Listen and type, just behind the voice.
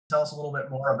tell us a little bit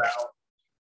more about,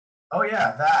 oh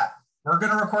yeah, that. We're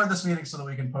going to record this meeting so that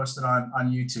we can post it on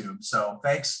YouTube. So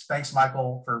thanks,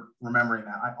 Michael, for remembering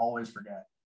that. I always forget.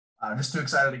 Just too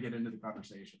excited to get into the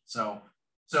conversation. So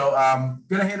I'm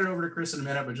going to hand it over to Chris in a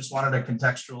minute, but just wanted to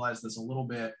contextualize this a little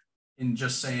bit in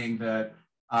just saying that,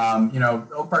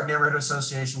 Oak Park Neighborhood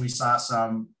Association, we saw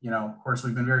some, of course,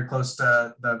 we've been very close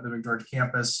to the McGeorge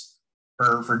campus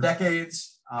for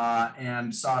decades,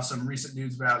 and saw some recent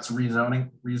news about some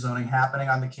rezoning happening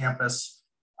on the campus.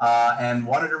 And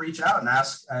wanted to reach out and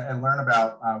ask and learn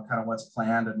about kind of what's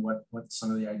planned and what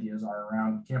some of the ideas are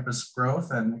around campus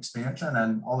growth and expansion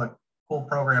and all the cool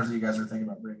programs that you guys are thinking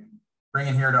about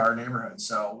bringing here to our neighborhood.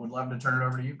 So would love to turn it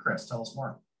over to you, Chris. Tell us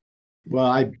more. Well,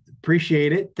 I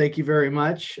appreciate it. Thank you very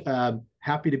much.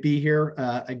 Happy to be here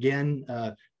again.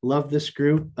 Love this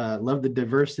group. Love the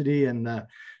diversity and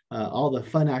all the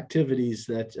fun activities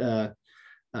that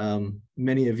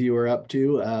many of you are up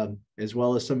to, as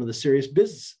well as some of the serious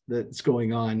business that's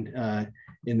going on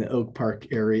in the Oak Park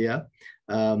area.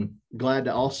 Glad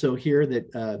to also hear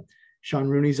that Sean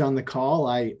Rooney's on the call.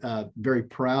 I very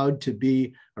proud to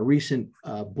be a recent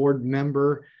board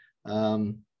member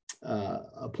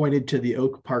appointed to the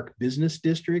Oak Park Business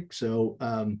District. So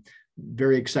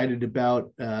very excited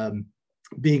about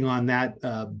being on that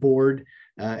board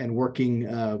and working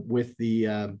with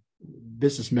the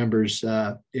business members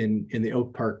in the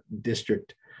Oak Park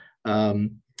district. While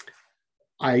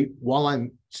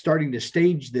I'm starting to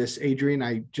stage this, Adrian,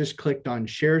 I just clicked on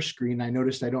share screen. I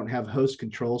noticed I don't have host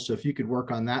control. So if you could work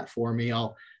on that for me,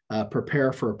 I'll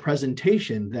prepare for a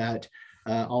presentation that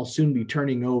I'll soon be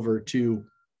turning over to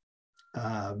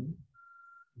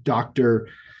Dr.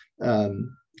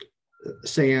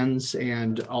 Sands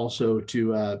and also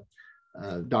to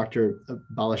Dr.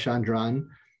 Balachandran.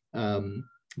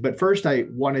 But first, I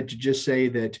wanted to just say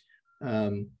that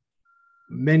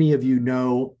many of you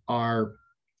know our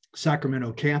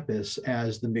Sacramento campus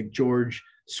as the McGeorge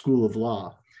School of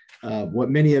Law. What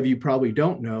many of you probably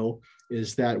don't know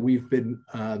is that we've been,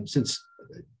 since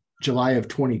July of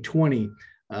 2020,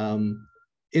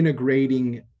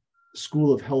 integrating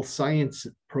School of Health Science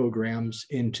programs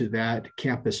into that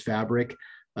campus fabric.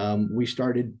 We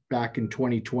started back in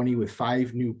 2020 with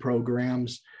 5 new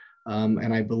programs.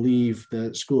 And I believe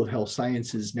the School of Health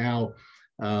Sciences now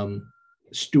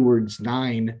stewards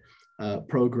 9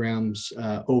 programs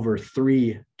over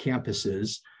 3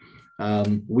 campuses.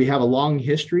 We have a long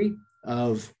history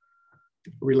of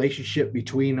relationship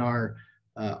between our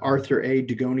Arthur A.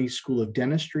 Dugoni School of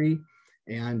Dentistry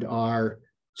and our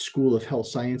School of Health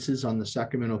Sciences on the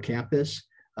Sacramento campus.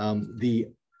 The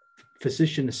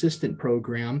physician assistant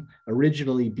program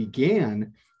originally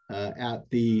began at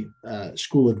the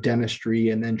School of Dentistry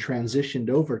and then transitioned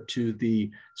over to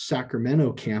the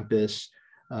Sacramento campus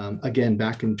again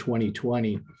back in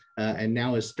 2020. And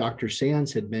now, as Dr.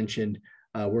 Sands had mentioned,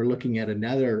 we're looking at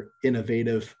another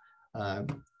innovative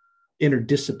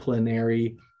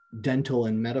interdisciplinary dental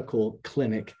and medical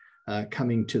clinic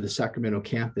coming to the Sacramento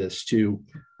campus to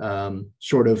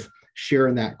sort of share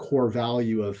in that core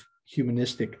value of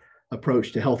humanistic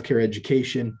approach to healthcare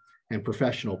education and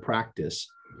professional practice.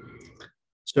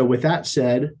 So with that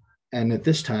said, and at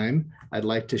this time, I'd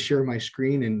like to share my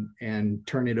screen and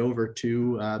turn it over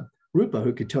to Rupa,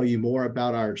 who could tell you more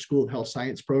about our School of Health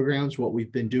Science programs, what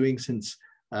we've been doing since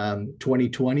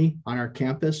 2020 on our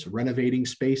campus, renovating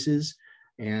spaces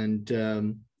and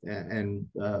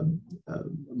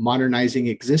modernizing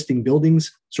existing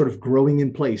buildings, sort of growing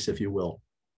in place, if you will.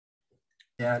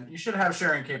 Yeah, you should have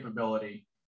sharing capability.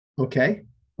 Okay,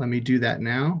 let me do that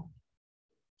now.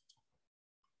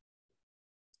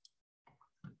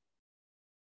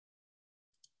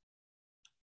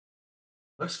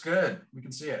 Looks good. We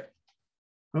can see it.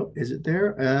 Oh, is it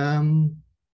there? Am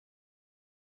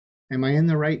I in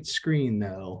the right screen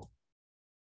though?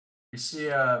 You see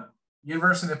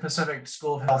University of the Pacific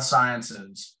School of Health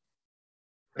Sciences.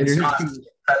 And it's not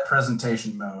that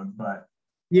presentation mode, but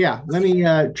yeah, let me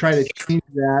try to change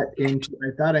that into, I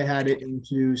thought I had it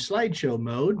into slideshow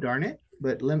mode, darn it,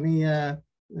 but let me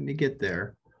get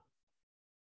there.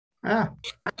 If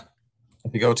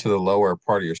you go to the lower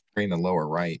part of your screen, the lower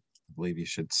right, I believe you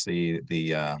should see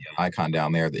the icon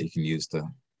down there that you can use to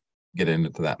get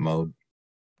into that mode.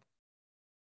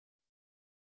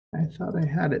 I thought I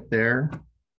had it there.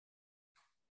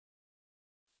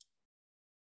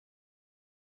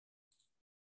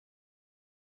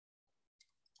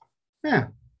 Yeah.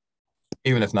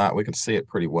 Even if not, we can see it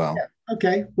pretty well. Yeah.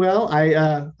 Okay. Well,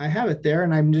 I have it there,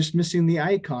 and I'm just missing the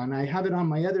icon. I have it on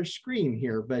my other screen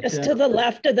here, but just to the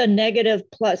left of the negative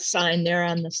plus sign there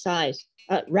on the side.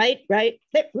 Right.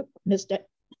 Missed it.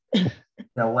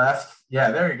 Yeah, left.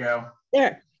 Yeah, there you go.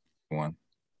 There. One.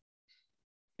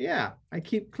 Yeah, I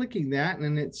keep clicking that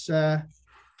and it's not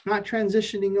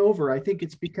transitioning over. I think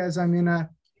it's because I'm in a,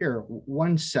 here,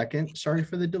 1 second. Sorry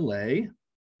for the delay.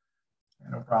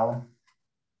 No problem.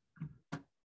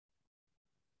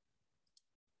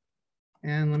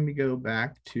 And let me go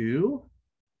back to,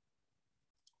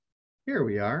 here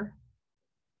we are.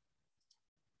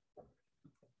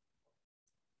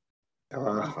 There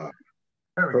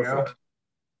we go.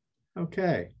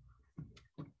 Okay.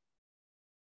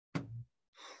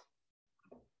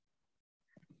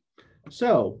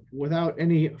 So without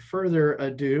any further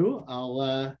ado,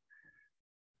 I'll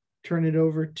turn it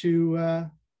over to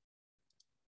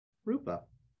Rupa.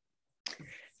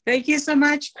 Thank you so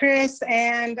much, Chris.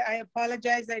 And I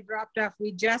apologize, I dropped off.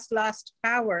 We just lost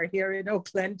power here in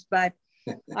Oakland, but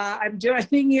I'm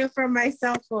joining you from my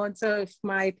cell phone. So if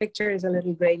my picture is a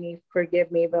little grainy,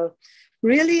 forgive me. But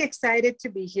really excited to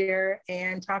be here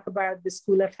and talk about the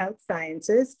School of Health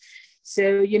Sciences.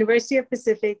 So University of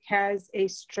Pacific has a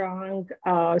strong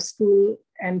school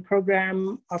and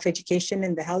program of education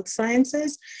in the health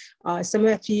sciences. Some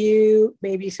of you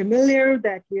may be familiar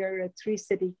that we are a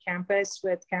 3-city campus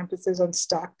with campuses on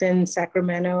Stockton,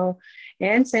 Sacramento,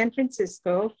 and San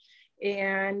Francisco.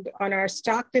 And on our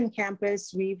Stockton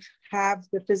campus, we have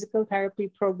the physical therapy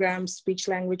program, speech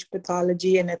language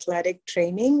pathology, and athletic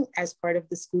training as part of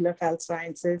the School of Health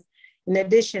Sciences, in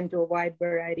addition to a wide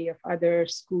variety of other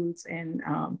schools and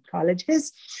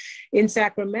colleges. In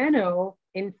Sacramento,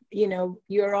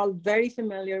 you're all very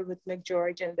familiar with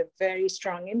McGeorge and the very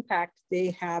strong impact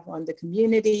they have on the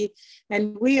community.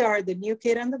 And we are the new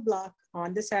kid on the block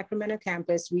on the Sacramento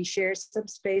campus. We share some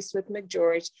space with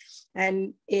McGeorge.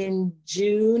 And in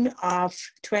June of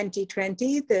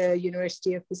 2020, the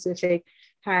University of Pacific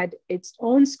had its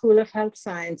own School of Health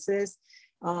Sciences,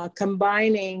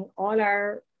 combining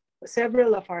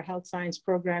several of our health science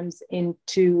programs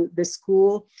into the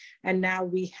school. And now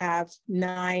we have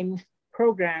 9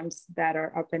 programs that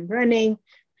are up and running,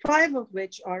 5 of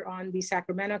which are on the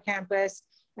Sacramento campus.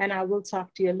 And I will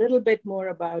talk to you a little bit more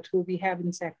about who we have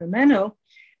in Sacramento.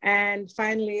 And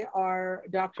finally, our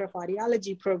Doctor of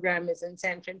Audiology program is in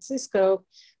San Francisco.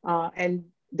 And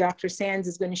Dr. Sands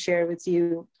is going to share with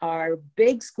you our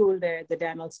big school there, the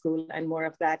Daniel School, and more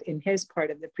of that in his part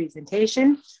of the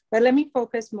presentation. But let me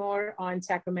focus more on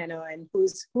Sacramento and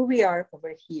who we are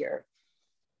over here.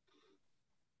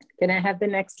 Can I have the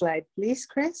next slide, please,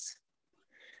 Chris?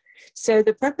 So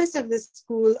the purpose of the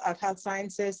School of Health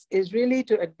Sciences is really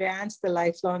to advance the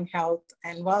lifelong health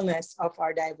and wellness of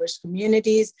our diverse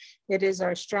communities. It is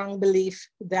our strong belief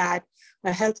that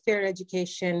a healthcare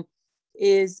education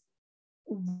is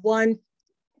one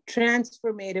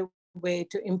transformative way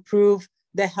to improve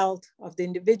the health of the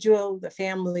individual, the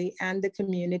family, and the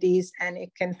communities, and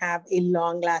it can have a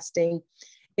long-lasting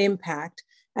impact.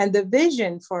 And the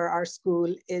vision for our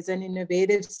school is an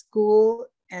innovative school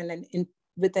and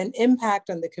with an impact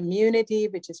on the community,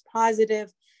 which is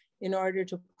positive, in order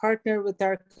to partner with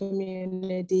our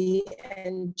community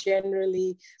and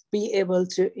generally be able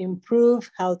to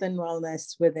improve health and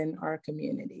wellness within our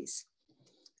communities.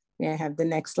 May I have the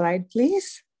next slide,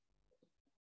 please?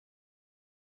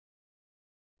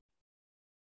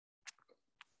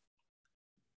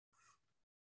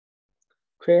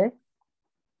 Chris?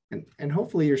 And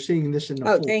hopefully you're seeing this in the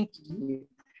full. Thank you.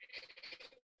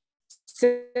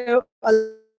 So a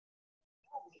little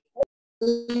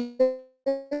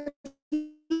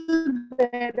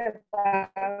bit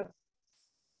about,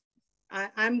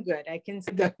 I'm good, I can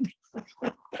see good.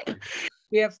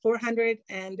 We have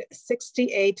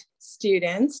 468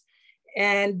 students,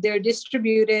 and they're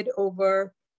distributed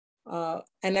over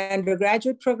an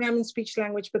undergraduate program in speech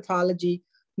language pathology,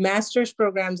 master's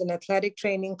programs in athletic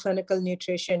training, clinical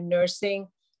nutrition, nursing,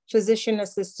 physician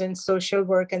assistant, social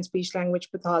work, and speech language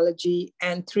pathology,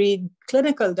 and 3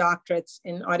 clinical doctorates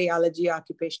in audiology,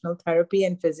 occupational therapy,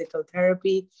 and physical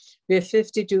therapy. We have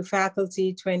 52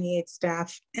 faculty, 28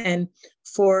 staff, and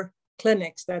 4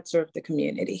 clinics that serve the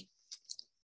community.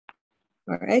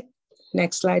 All right,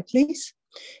 next slide, please.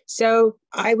 So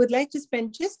I would like to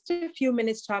spend just a few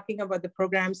minutes talking about the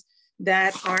programs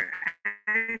that are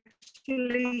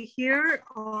actually here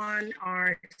on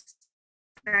our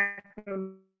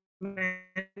Sacramento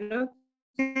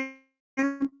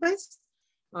campus.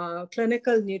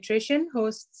 Clinical nutrition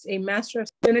hosts a Master of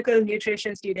Clinical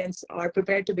Nutrition. Students are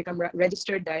prepared to become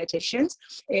registered dietitians.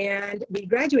 And we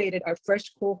graduated our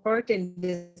first cohort in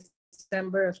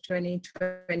December of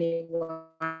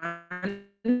 2021.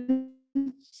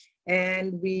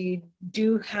 And we do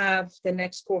have the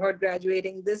next cohort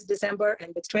graduating this December, and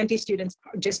with 20 students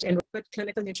just enrolled. Put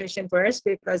clinical nutrition first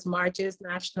because March is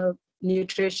National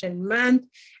Nutrition Month,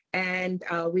 and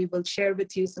we will share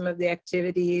with you some of the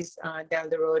activities down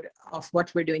the road of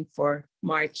what we're doing for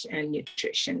March and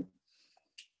nutrition.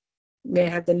 May I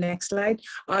have the next slide?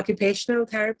 Occupational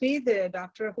therapy,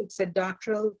 it's a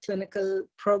doctoral clinical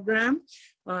program.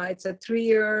 It's a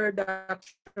 3-year Doctor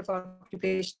of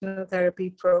Occupational Therapy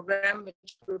program,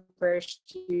 which prepares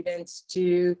students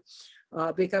to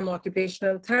become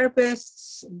occupational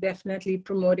therapists, definitely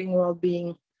promoting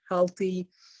well-being, healthy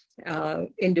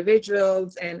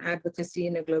individuals and advocacy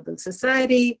in a global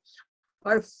society.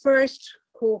 Our first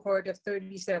cohort of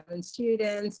 37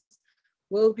 students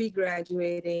will be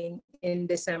graduating in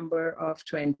December of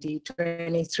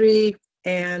 2023.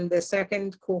 And the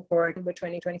second cohort, number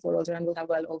 2024 rolls around, will have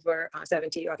well over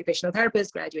 70 occupational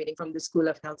therapists graduating from the School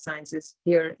of Health Sciences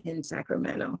here in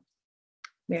Sacramento.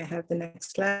 May I have the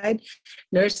next slide?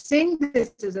 Nursing,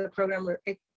 this is a program we're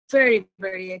very,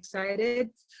 very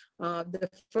excited. The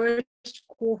first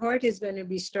cohort is going to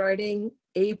be starting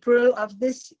April of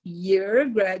this year,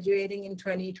 graduating in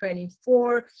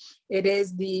 2024. It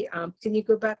is the, can you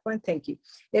go back one? Thank you.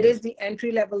 It is the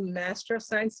entry-level Master of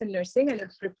Science in Nursing, and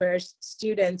it prepares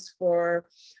students for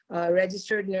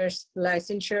registered nurse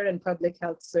licensure and public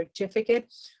health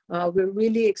certificate. We're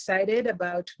really excited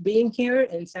about being here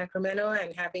in Sacramento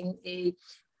and having a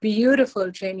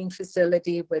beautiful training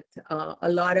facility with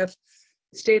a lot of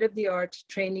state-of-the-art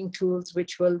training tools,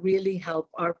 which will really help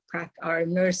our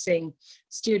nursing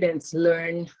students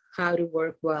learn how to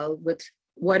work well with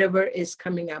whatever is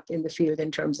coming up in the field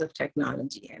in terms of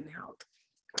technology and health.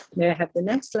 May I have the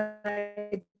next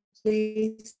slide,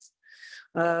 please?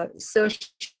 Social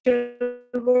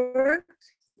work.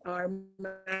 Our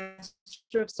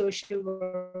Master of Social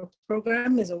Work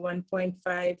program is a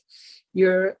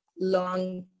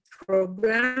 1.5-year-long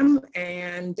program,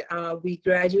 and we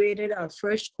graduated our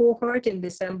first cohort in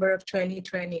December of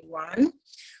 2021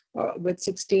 with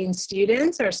 16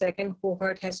 students. Our second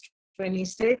cohort has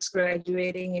 26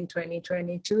 graduating in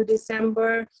 2022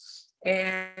 December,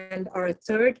 and our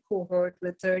third cohort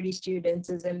with 30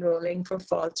 students is enrolling for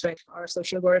fall. Our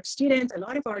social work students, a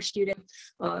lot of our students,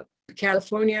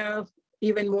 California,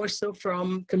 even more so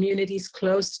from communities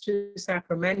close to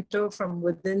Sacramento, from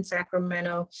within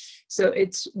Sacramento. So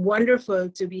it's wonderful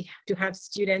to have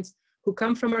students who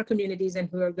come from our communities and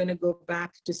who are going to go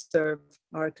back to serve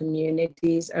our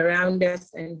communities around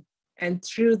us. And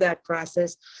through that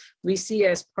process, we see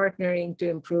us partnering to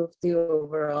improve the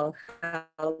overall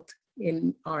health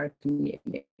in our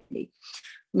community.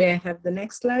 May I have the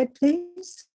next slide,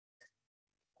 please?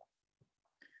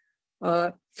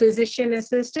 Physician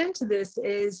assistant. This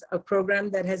is a program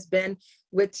that has been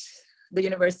with the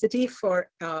university for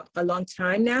a long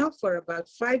time now, for about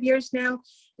 5 years now.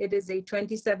 It is a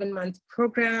 27-month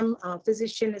program,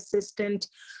 physician assistant.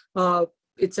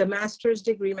 It's a master's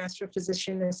degree, Master of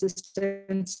Physician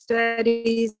Assistant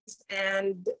Studies,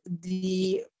 and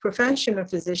the profession of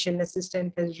physician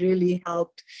assistant has really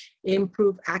helped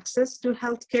improve access to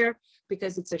healthcare,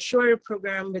 because it's a shorter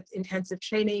program with intensive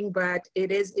training, but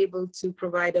it is able to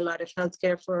provide a lot of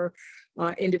healthcare for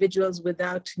individuals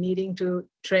without needing to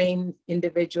train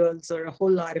individuals or a whole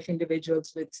lot of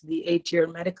individuals with the 8-year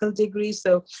medical degree.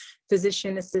 So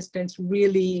physician assistants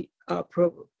really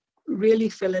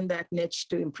fill in that niche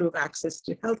to improve access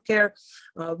to healthcare.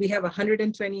 We have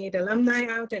 128 alumni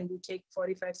out, and we take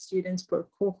 45 students per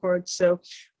cohort. So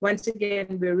once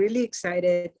again, we're really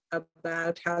excited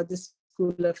about how this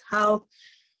School of Health,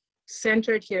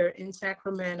 centered here in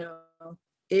Sacramento,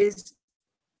 is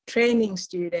training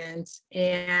students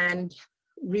and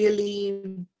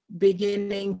really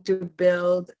beginning to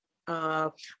build a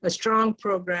strong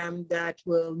program that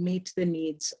will meet the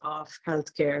needs of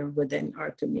healthcare within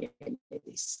our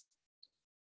communities.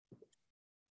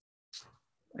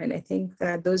 And I think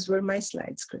that those were my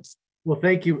slides, Chris. Well,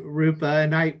 thank you, Rupa.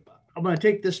 And I'm going to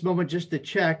take this moment just to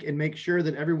check and make sure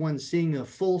that everyone's seeing a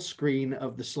full screen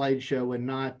of the slideshow and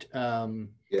not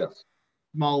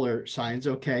smaller signs.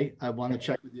 Okay, I want to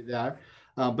check with you there.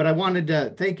 But I wanted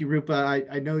to thank you, Rupa.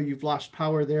 I know you've lost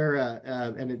power there,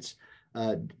 and it's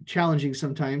challenging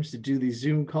sometimes to do these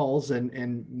Zoom calls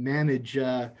and manage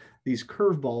these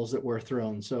curveballs that were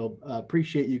thrown. So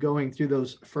appreciate you going through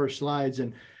those first slides.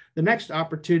 And the next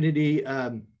opportunity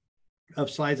of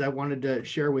slides I wanted to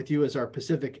share with you is our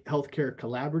Pacific Healthcare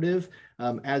Collaborative.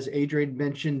 As Adrian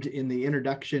mentioned in the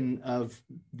introduction of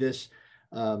this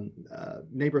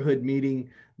neighborhood meeting,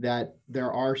 that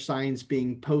there are signs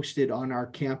being posted on our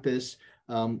campus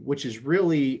which is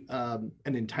really an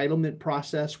entitlement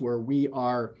process where we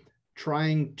are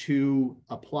trying to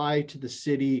apply to the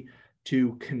city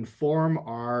to conform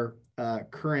our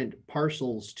current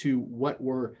parcels to what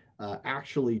we're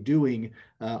actually doing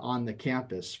on the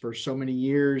campus. For so many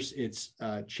years, it's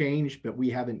changed, but we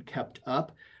haven't kept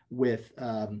up with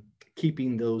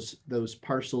keeping those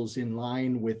parcels in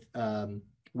line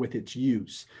with its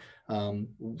use.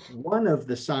 One of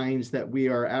the signs that we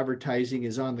are advertising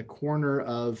is on the corner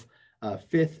of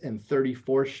 5th and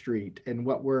 34th Street. And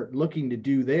what we're looking to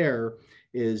do there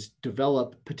is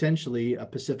develop potentially a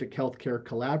Pacific Healthcare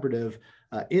Collaborative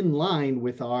in line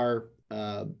with our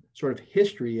sort of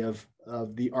history of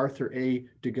the Arthur A.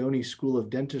 Dugoni School of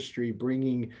Dentistry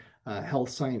bringing health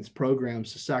science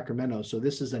programs to Sacramento. So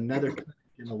this is another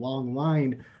in a long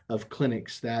line of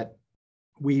clinics that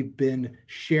we've been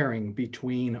sharing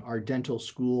between our dental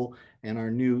school and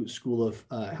our new School of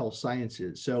Health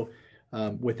Sciences. So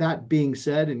with that being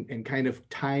said, and kind of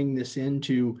tying this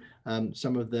into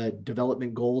some of the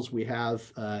development goals we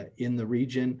have in the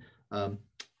region,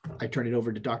 I turn it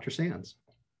over to Dr. Sands.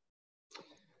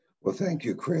 Well, thank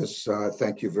you, Chris.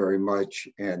 Thank you very much.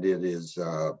 And it is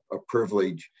a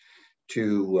privilege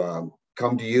to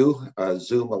come to you.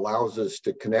 Zoom allows us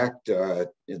to connect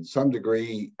in some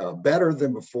degree better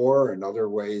than before, in other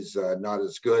ways not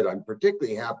as good. I'm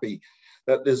particularly happy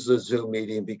that this is a Zoom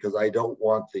meeting because I don't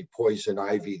want the poison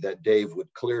ivy that Dave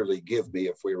would clearly give me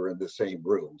if we were in the same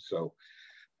room. So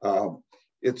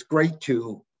it's great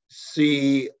to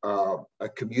see a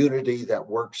community that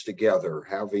works together.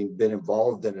 Having been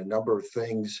involved in a number of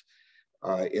things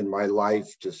in my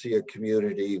life, to see a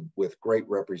community with great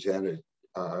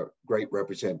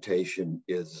representation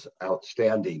is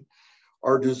outstanding.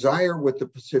 Our desire with the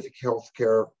Pacific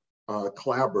Healthcare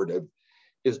Collaborative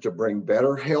is to bring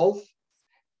better health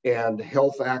and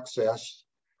health access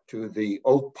to the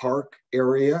Oak Park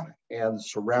area and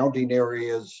surrounding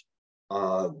areas.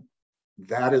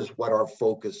 That is what our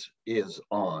focus is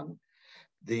on.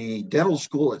 The dental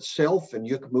school itself, and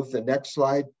you can move to the next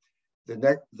slide,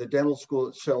 the dental school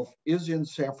itself is in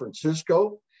San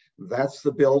Francisco. That's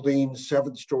the building,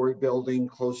 7-story building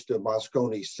close to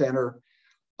Moscone Center,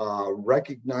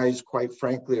 recognized quite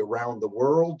frankly around the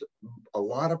world. A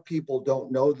lot of people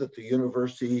don't know that the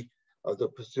University of the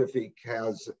Pacific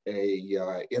has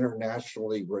a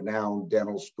internationally renowned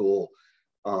dental school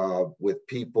with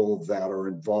people that are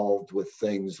involved with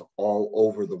things all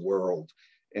over the world.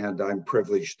 And I'm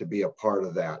privileged to be a part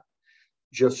of that.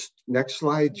 Just next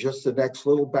slide, just the next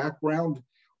little background.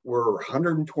 We're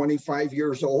 125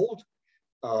 years old.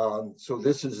 So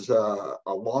this is a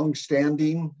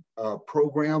long-standing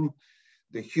program.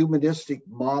 The humanistic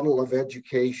model of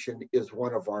education is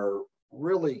one of our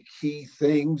really key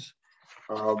things.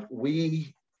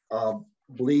 We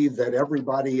believe that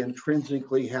everybody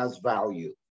intrinsically has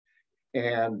value,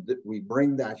 and that we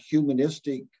bring that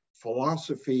humanistic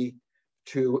philosophy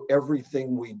to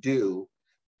everything we do.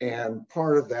 And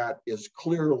part of that is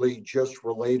clearly just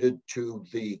related to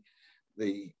the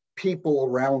people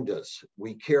around us.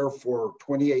 We care for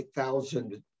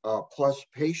 28,000 plus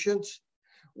patients.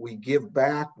 We give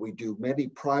back, we do many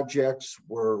projects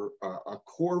where a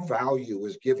core value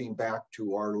is giving back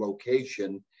to our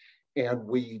location. And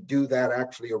we do that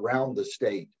actually around the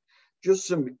state. Just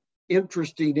some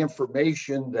interesting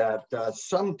information that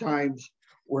sometimes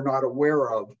we're not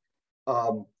aware of.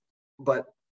 But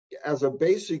as a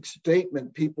basic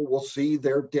statement, people will see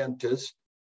their dentist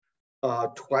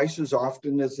twice as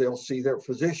often as they'll see their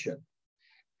physician.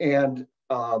 And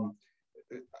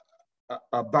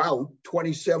about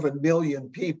 27 million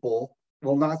people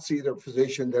will not see their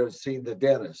physician that have seen the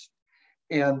dentist.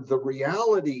 And the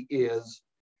reality is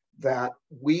that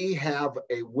we have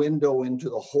a window into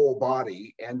the whole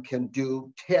body and can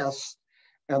do tests,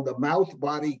 and the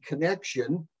mouth-body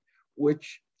connection,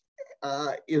 which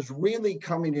is really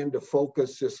coming into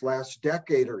focus this last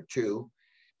decade or two,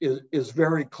 is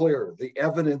very clear. The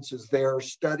evidence is there,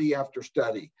 study after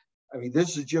study. I mean,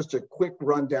 this is just a quick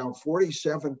rundown.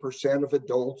 47% of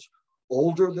adults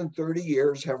older than 30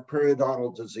 years have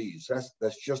periodontal disease.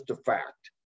 That's just a fact.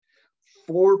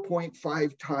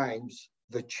 4.5 times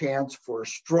the chance for a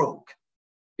stroke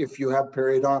if you have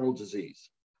periodontal disease.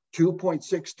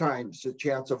 2.6 times the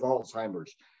chance of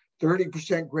Alzheimer's.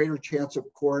 30% greater chance of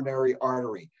coronary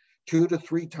artery. 2 to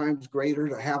 3 times greater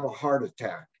to have a heart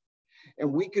attack.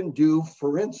 And we can do,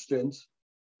 for instance,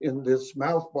 in this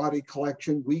mouth-body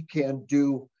collection, we can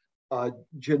do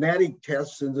genetic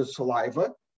tests in the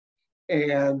saliva.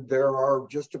 And there are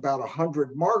just about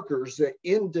 100 markers that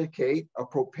indicate a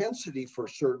propensity for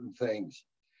certain things.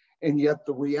 And yet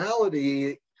the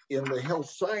reality in the health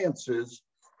sciences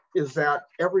is that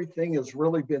everything has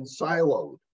really been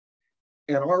siloed.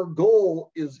 And our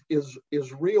goal is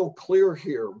real clear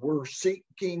here. We're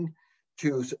seeking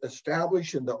to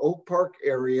establish in the Oak Park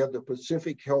area the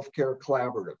Pacific Healthcare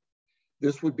Collaborative.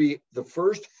 This would be the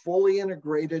first fully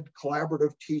integrated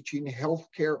collaborative teaching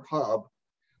healthcare hub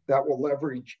that will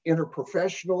leverage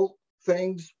interprofessional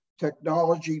things,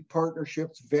 technology,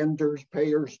 partnerships, vendors,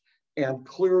 payers, and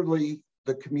clearly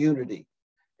the community.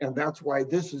 And that's why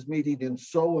this is meeting is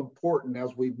so important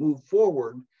as we move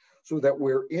forward, so that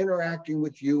we're interacting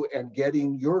with you and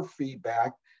getting your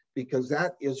feedback, because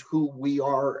that is who we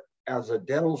are as a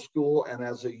dental school and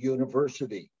as a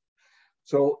university.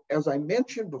 So as I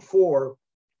mentioned before,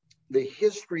 the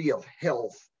history of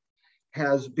health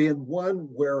has been one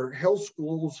where health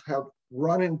schools have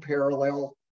run in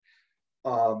parallel.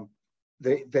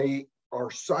 They are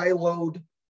siloed.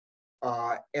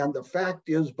 And the fact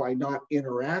is, by not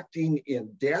interacting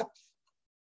in depth,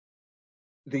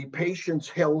 the patient's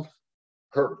health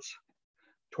hurts.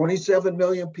 27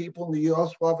 million people in the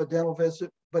US will have a dental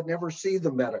visit, but never see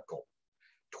the medical.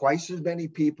 Twice as many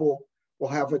people will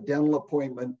have a dental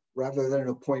appointment rather than an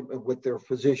appointment with their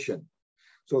physician.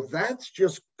 So that's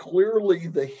just clearly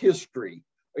the history.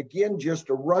 Again, just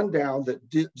a rundown that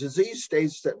disease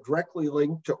states that directly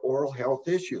link to oral health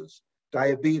issues: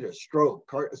 diabetes, stroke,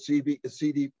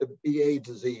 CDBA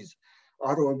disease,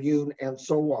 autoimmune, and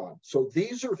so on. So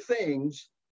these are things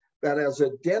that as a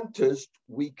dentist,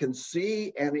 we can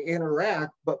see and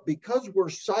interact, but because we're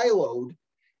siloed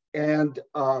and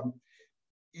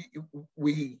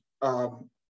we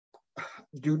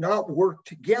do not work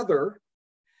together,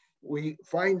 we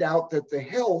find out that the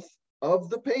health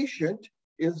of the patient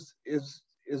is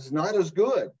not as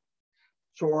good.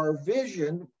 So our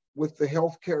vision with the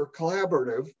Healthcare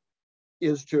Collaborative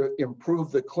is to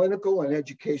improve the clinical and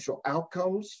educational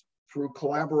outcomes through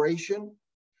collaboration,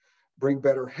 bring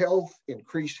better health,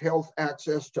 increase health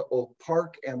access to Oak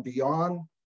Park and beyond,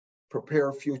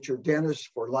 prepare future dentists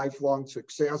for lifelong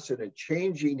success in a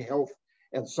changing health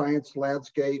and science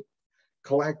landscape,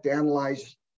 collect,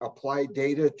 analyze, apply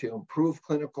data to improve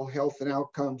clinical health and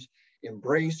outcomes,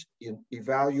 embrace,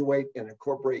 evaluate, and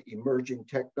incorporate emerging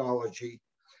technology,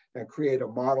 and create a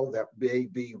model that may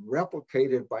be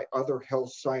replicated by other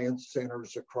health science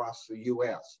centers across the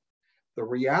US. The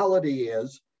reality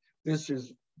is, this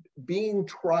is being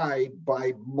tried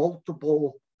by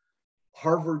multiple.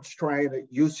 Harvard's trying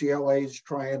it, UCLA's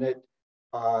trying it,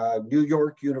 New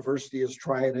York University is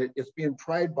trying it. It's being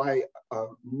tried by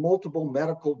multiple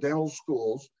medical dental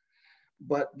schools,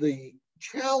 but the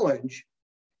challenge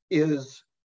is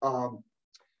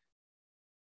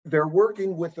they're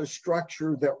working with a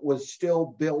structure that was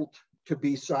still built to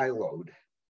be siloed.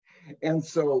 And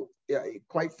so,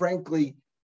 quite frankly,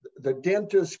 the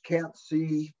dentist can't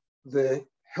see the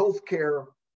healthcare,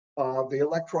 the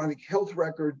electronic health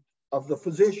record of the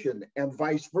physician and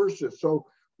vice versa. So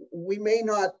we may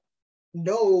not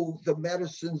know the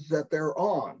medicines that they're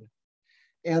on.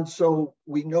 And so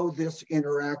we know this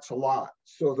interacts a lot.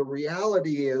 So the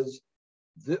reality is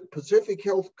the Pacific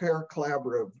Healthcare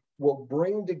Collaborative will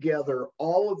bring together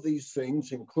all of these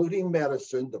things, including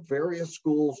medicine, the various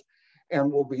schools,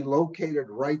 and will be located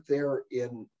right there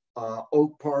in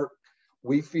Oak Park.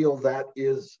 We feel that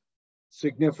is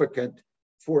significant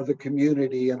for the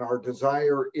community, and our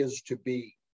desire is to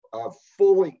be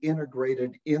fully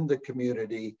integrated in the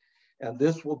community. And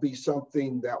this will be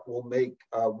something that will make,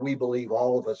 we believe,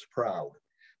 all of us proud.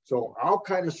 So I'll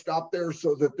kind of stop there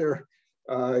so that there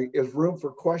is room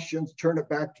for questions. Turn it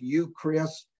back to you,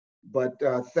 Chris. But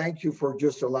thank you for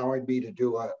just allowing me to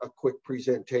do a quick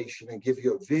presentation and give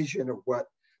you a vision of what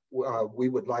we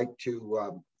would like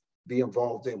to be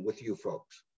involved in with you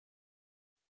folks.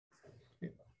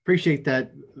 Appreciate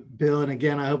that, Bill. And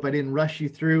again, I hope I didn't rush you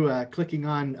through clicking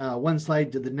on one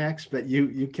slide to the next, but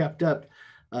you kept up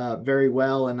very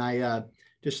well. And I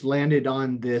just landed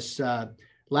on this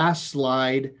last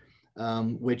slide,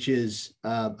 which is,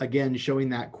 again, showing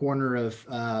that corner of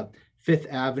 5th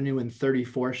Avenue and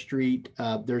 34th Street.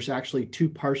 There's actually 2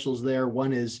 parcels there.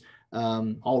 One is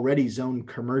already zoned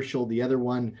commercial. The other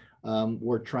one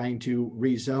we're trying to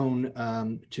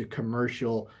rezone to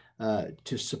commercial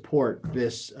to support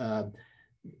this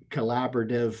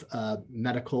collaborative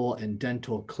medical and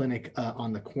dental clinic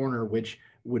on the corner, which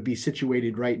would be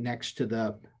situated right next to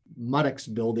the Muddocks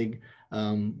building,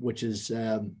 which is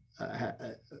the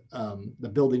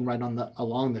building right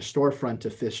along the storefront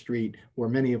of 5th Street, where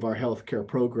many of our healthcare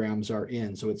programs are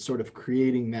in. So it's sort of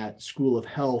creating that school of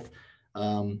health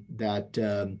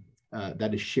that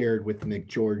is shared with the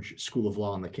McGeorge School of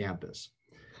Law on the campus.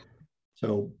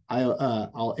 So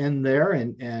I'll end there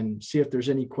and see if there's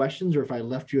any questions or if I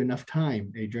left you enough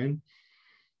time, Adrian.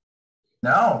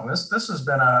 No, this has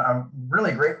been a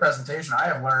really great presentation. I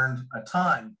have learned a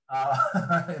ton,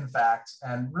 in fact,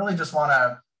 and really just want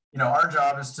to, our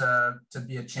job is to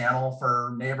be a channel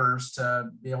for neighbors to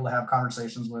be able to have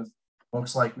conversations with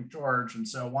folks like McGeorge, and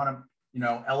so want to,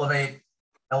 elevate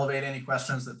any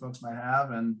questions that folks might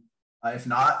have, and if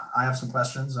not, I have some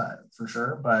questions for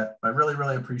sure, but I really,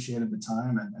 really appreciated the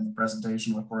time and the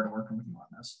presentation. Look forward to working with you on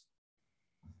this.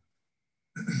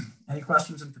 Any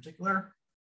questions in particular?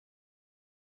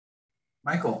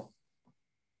 Michael.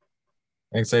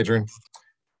 Thanks, Adrian.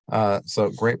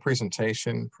 So great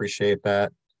presentation. Appreciate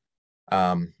that.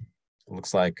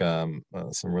 Looks like some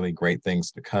really great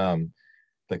things to come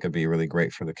that could be really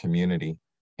great for the community.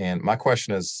 And my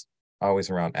question is always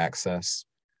around access.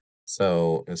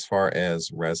 So as far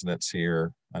as residents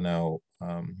here, I know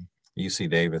UC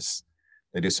Davis,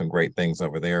 they do some great things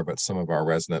over there, but some of our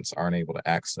residents aren't able to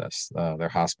access their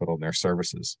hospital and their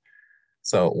services.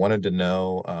 So wanted to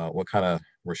know what kind of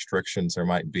restrictions there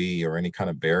might be or any kind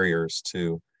of barriers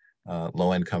to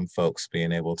low-income folks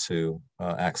being able to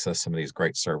access some of these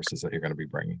great services that you're going to be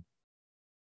bringing.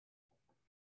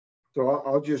 So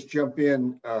I'll just jump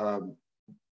in.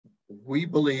 We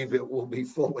believe it will be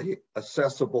fully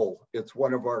accessible. It's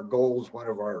one of our goals, one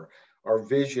of our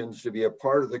visions, to be a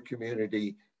part of the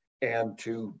community and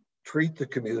to treat the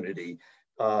community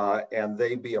and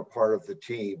they be a part of the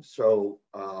team. So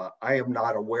I am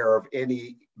not aware of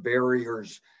any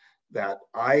barriers that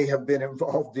I have been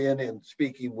involved in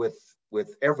speaking with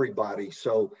everybody.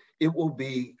 So it will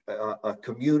be a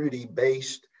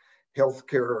community-based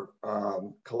healthcare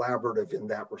collaborative in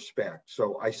that respect.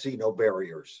 So I see no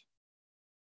barriers.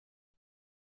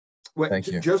 Thank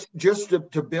you. Just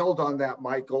to build on that,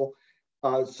 Michael,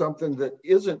 something that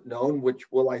isn't known, which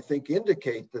will, I think,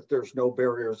 indicate that there's no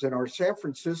barriers. In our San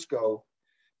Francisco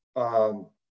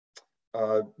dental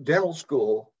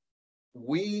school,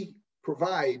 we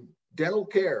provide dental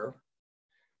care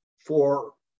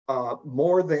for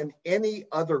more than any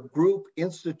other group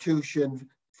institution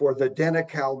for the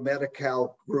Denti-Cal,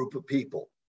 Medi-Cal group of people.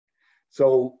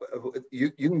 So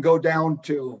you can go down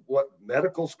to what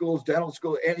medical schools, dental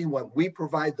school, anyone, we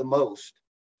provide the most.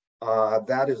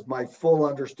 That is my full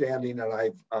understanding, and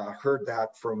I've heard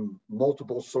that from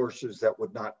multiple sources that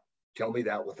would not tell me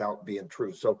that without being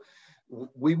true. So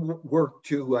we work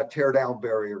to tear down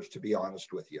barriers, to be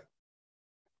honest with you.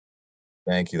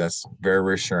 Thank you. That's very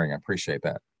reassuring. I appreciate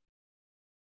that.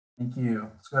 Thank you.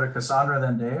 Let's go to Cassandra,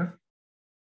 then Dave.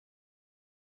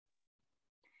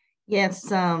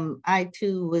 Yes, I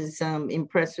too was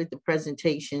impressed with the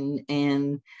presentation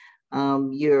and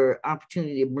your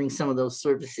opportunity to bring some of those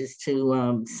services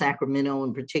to Sacramento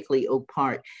and particularly Oak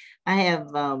Park. I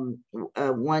have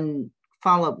one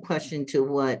follow-up question to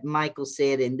what Michael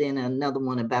said and then another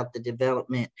one about the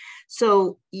development.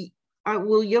 So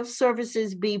will your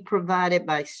services be provided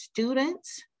by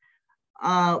students?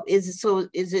 Is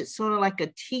it sort of like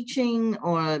a teaching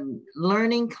or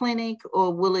learning clinic,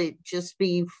 or will it just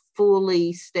be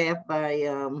fully staffed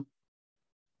by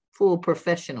full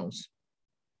professionals?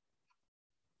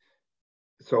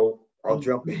 So I'll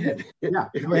jump in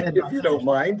if you don't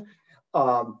mind.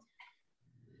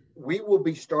 We will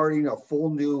be starting a full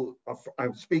new,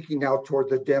 I'm speaking now toward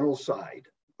the dental side,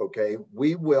 okay?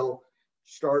 We will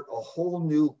start a whole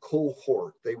new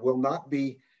cohort. They will not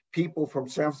be people from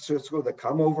San Francisco that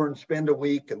come over and spend a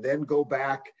week and then go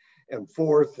back and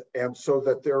forth, and so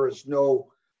that there is no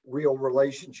real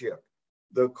relationship.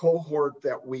 The cohort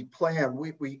that we plan,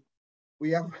 we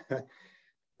have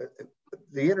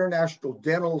the International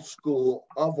Dental School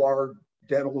of our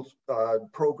dental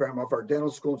program of our dental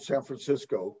school in San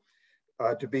Francisco.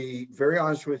 To be very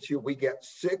honest with you, we get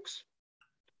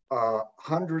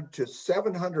 600 to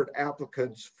 700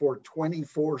 applicants for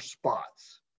 24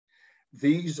 spots.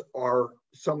 These are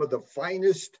some of the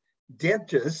finest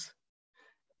dentists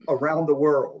around the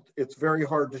world. It's very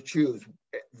hard to choose.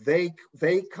 They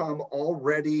come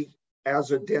already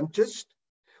as a dentist.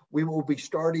 We will be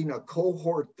starting a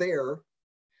cohort there,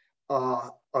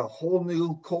 a whole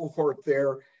new cohort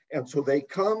there. And so they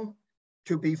come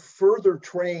to be further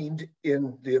trained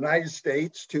in the United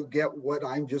States to get what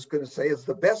I'm just going to say is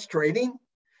the best training,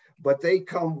 but they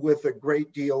come with a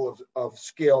great deal of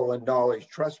skill and knowledge.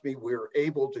 Trust me, we're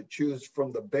able to choose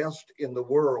from the best in the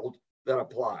world that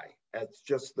apply. That's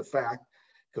just the fact,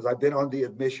 because I've been on the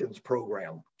admissions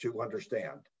program to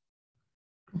understand.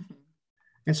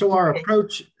 And so our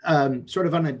approach sort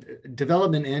of on a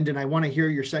development end, and I want to hear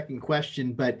your second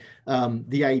question, but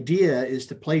the idea is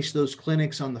to place those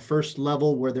clinics on the first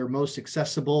level where they're most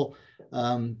accessible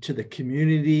to the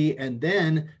community. And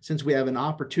then, since we have an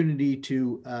opportunity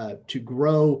to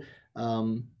grow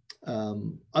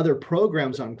other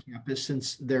programs on campus,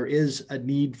 since there is a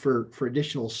need for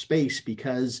additional space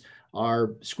because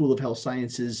our School of Health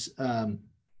Sciences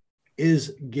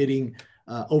is getting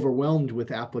overwhelmed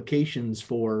with applications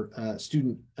for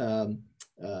student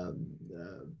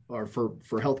or for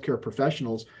healthcare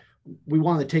professionals, we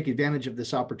want to take advantage of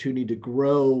this opportunity to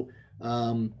grow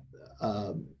a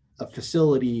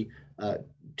facility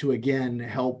to again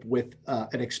help with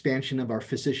an expansion of our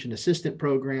physician assistant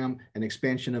program, an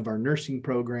expansion of our nursing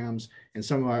programs, and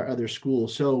some of our other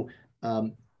schools. So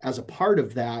as a part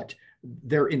of that,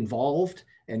 they're involved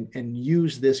and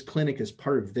use this clinic as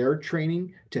part of their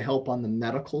training to help on the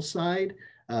medical side,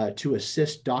 to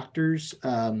assist doctors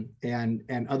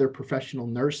and other professional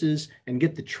nurses and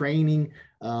get the training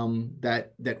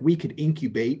that we could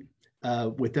incubate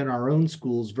within our own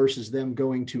schools versus them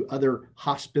going to other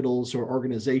hospitals or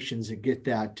organizations to get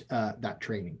that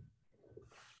training.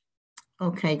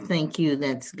 Okay, thank you.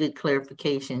 That's good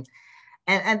clarification.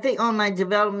 And I think on my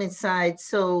development side,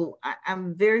 so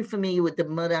I'm very familiar with the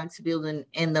Muddox building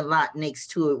and the lot next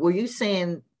to it. Were you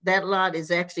saying that lot is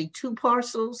actually 2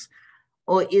 parcels,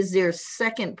 or is there a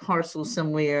second parcel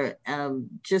somewhere?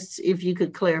 Just if you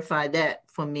could clarify that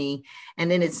for me. And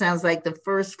then it sounds like the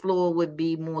first floor would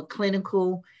be more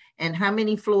clinical. And how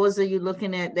many floors are you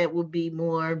looking at that would be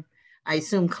more, I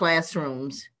assume,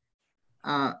 classrooms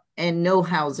and no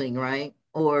housing, right?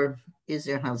 Or is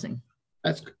there housing?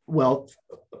 That's, well,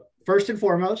 first and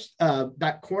foremost,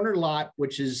 that corner lot,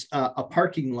 which is a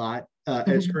parking lot,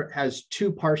 has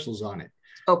 2 parcels on it.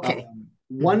 Okay.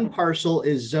 One parcel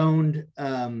is zoned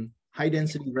high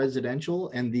density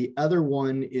residential and the other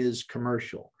one is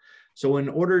commercial. So in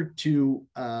order to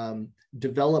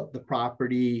develop the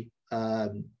property,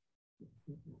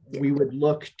 we would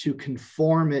look to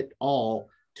conform it all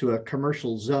to a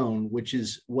commercial zone, which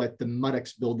is what the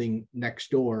Muddox building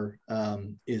next door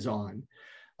is on.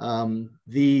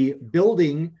 The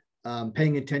building,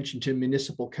 paying attention to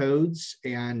municipal codes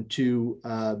and to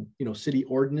city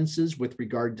ordinances with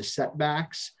regard to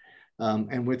setbacks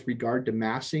and with regard to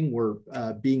massing, we're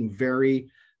being very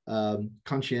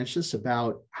conscientious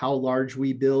about how large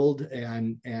we build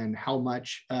and how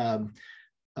much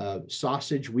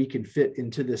sausage we can fit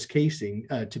into this casing,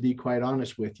 to be quite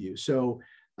honest with you. So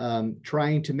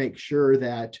trying to make sure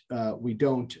that we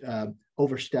don't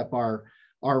overstep our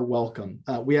welcome.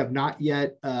 We have not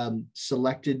yet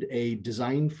selected a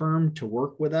design firm to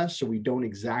work with us, so we don't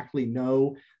exactly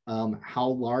know how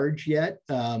large yet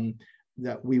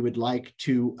that we would like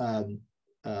to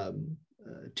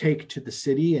take to the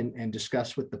city and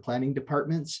discuss with the planning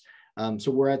departments. So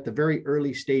we're at the very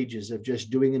early stages of just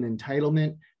doing an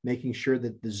entitlement, making sure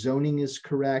that the zoning is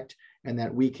correct and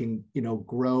that we can,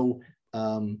 grow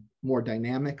more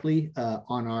dynamically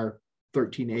on our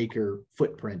 13-acre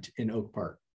footprint in Oak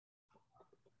Park.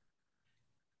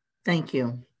 Thank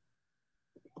you.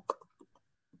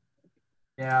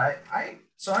 Yeah,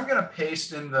 so I'm going to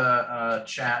paste in the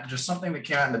chat just something that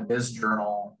came out in the Biz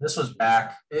Journal. This was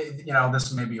back,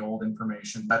 this may be old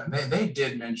information, but they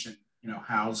did mention,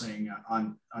 housing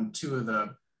on 2 of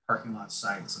the parking lot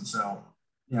sites. And so,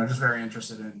 just very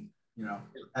interested in,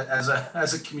 as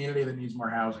a community that needs more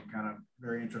housing, kind of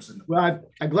very interested in. Well,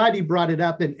 I'm glad you brought it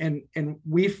up. And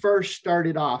we first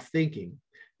started off thinking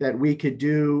that we could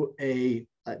do a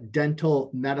dental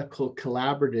medical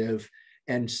collaborative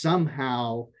and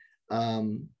somehow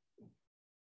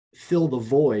fill the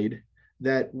void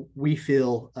that we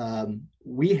feel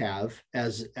we have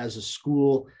as a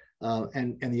school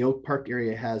and the Oak Park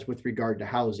area has with regard to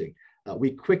housing.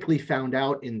 We quickly found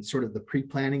out in sort of the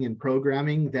pre-planning and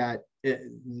programming that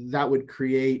that would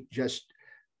create just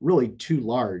really too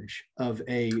large of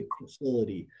a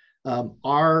facility.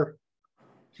 Our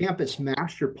campus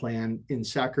master plan in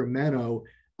Sacramento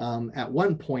at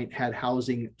one point had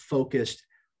housing focused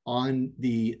on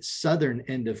the southern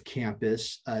end of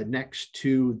campus next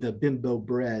to the Bimbo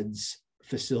Breads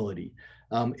facility.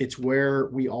 It's where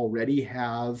we already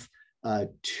have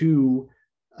 2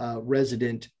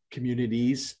 resident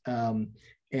communities,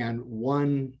 and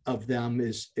one of them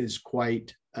is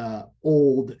quite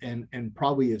old and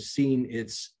probably has seen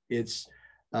its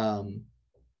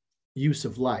use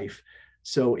of life.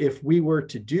 So if we were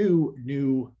to do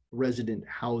new resident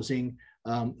housing,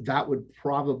 that would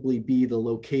probably be the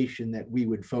location that we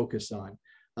would focus on.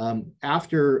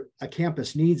 After a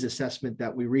campus needs assessment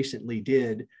that we recently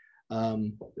did,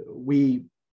 we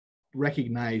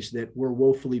recognize that we're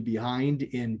woefully behind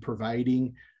in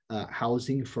providing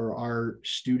housing for our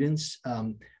students,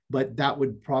 but that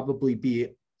would probably be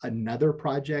another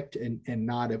project and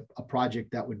not a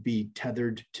project that would be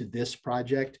tethered to this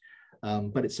project.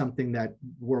 But it's something that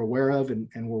we're aware of and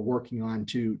we're working on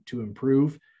to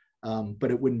improve,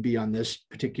 but it wouldn't be on this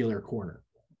particular corner.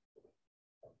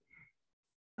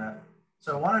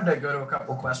 So I wanted to go to a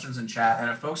couple of questions in chat, and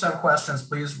if folks have questions,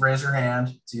 please raise your hand.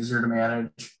 It's easier to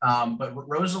manage. But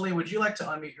Rosalie, would you like to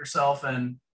unmute yourself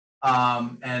and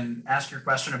ask your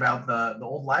question about the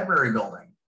old library building?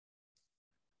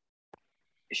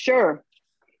 Sure.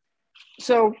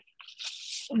 So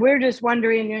we're just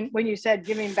wondering, when you said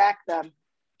giving back that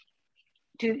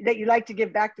you like to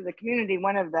give back to the community,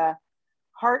 one of the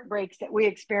heartbreaks that we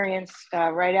experienced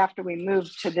right after we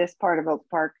moved to this part of Oak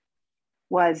Park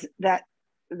was that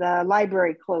the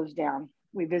library closed down.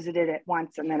 We visited it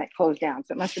once and then it closed down.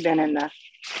 So it must have been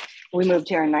we moved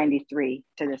here in '93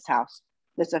 to this house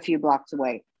that's a few blocks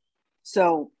away.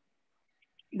 So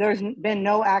there's been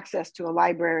no access to a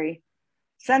library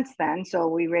since then. So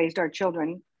we raised our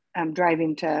children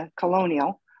driving to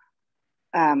Colonial.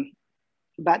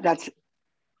 But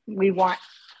we want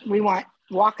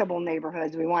walkable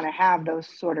neighborhoods. We want to have those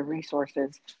sort of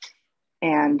resources.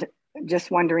 And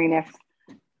just wondering if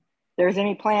there's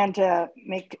any plan to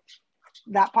make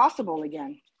that possible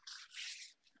again.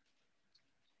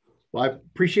 Well, I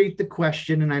appreciate the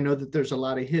question, and I know that there's a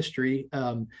lot of history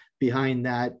behind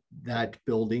that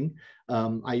building.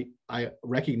 I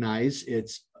recognize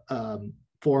its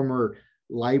former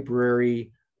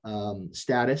library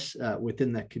status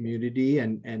within the community,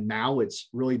 and now it's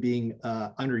really being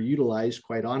underutilized,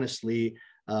 quite honestly,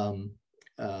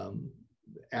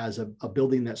 as a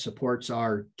building that supports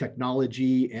our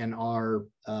technology and our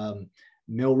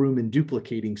mailroom and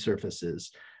duplicating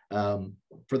surfaces.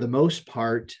 For the most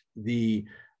part, the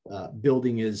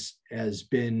building has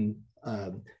been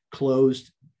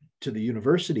closed to the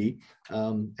university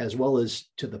as well as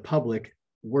to the public.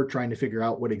 We're trying to figure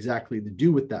out what exactly to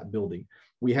do with that building.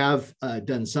 We have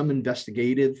done some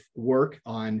investigative work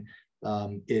on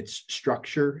its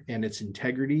structure and its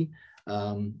integrity,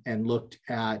 and looked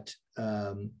at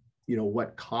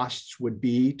what costs would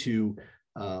be to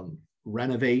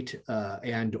renovate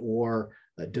and or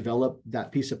develop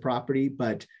that piece of property,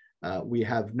 but we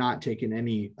have not taken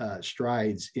any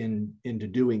strides into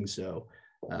doing so.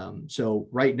 So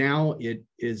right now it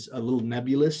is a little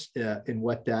nebulous in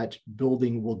what that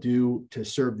building will do to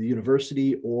serve the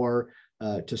university or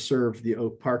to serve the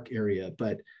Oak Park area.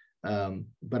 But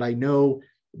I know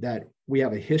that we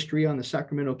have a history on the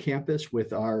Sacramento campus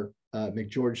with our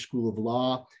McGeorge School of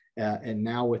Law and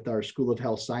now with our School of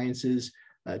Health Sciences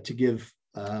to give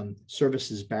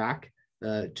services back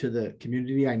to the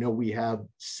community. I know we have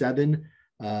 7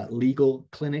 legal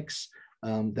clinics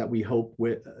that we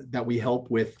help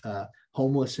with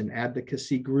homeless and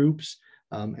advocacy groups.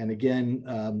 And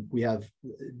again, we have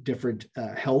different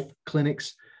health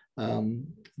clinics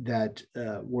that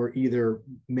we're either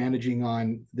managing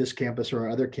on this campus or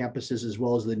other campuses, as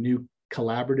well as the new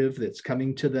collaborative that's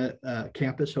coming to the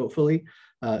campus, hopefully.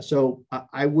 So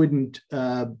I wouldn't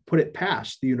put it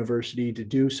past the university to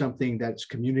do something that's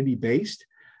community-based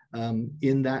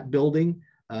in that building.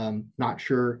 Not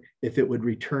sure if it would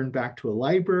return back to a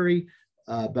library,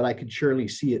 but I could surely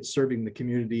see it serving the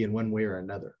community in one way or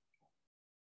another.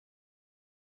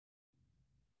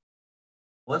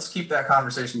 Let's keep that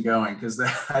conversation going, because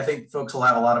I think folks will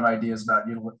have a lot of ideas about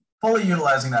fully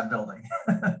utilizing that building.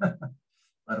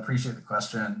 But appreciate the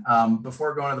question.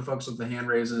 Before going to the folks with the hand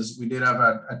raises, we did have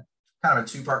a kind of a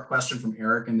 2-part question from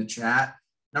Eric in the chat.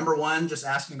 Number 1, just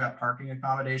asking about parking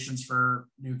accommodations for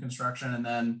new construction. And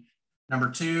then number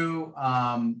 2,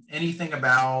 anything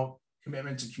about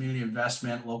commitment to community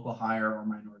investment, local hire, or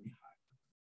minority hire.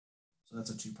 So that's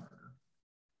a 2-parter.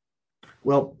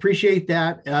 Well, appreciate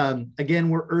that. Again,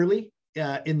 we're early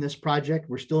in this project.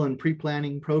 We're still in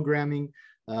pre-planning programming.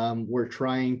 We're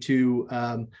trying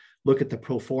to look at the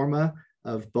pro forma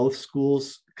of both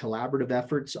schools' collaborative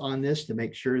efforts on this to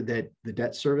make sure that the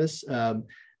debt service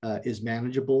is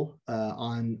manageable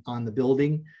on the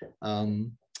building.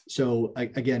 So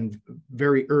again,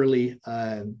 very early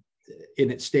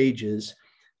in its stages.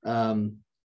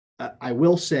 I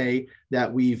will say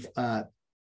that we've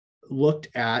looked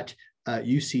at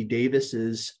UC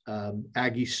Davis's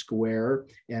Aggie Square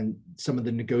and some of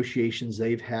the negotiations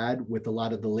they've had with a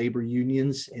lot of the labor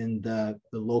unions in the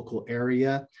local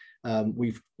area.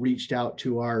 We've reached out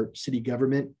to our city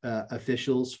government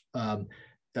officials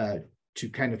to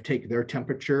kind of take their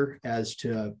temperature as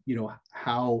to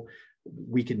how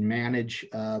we can manage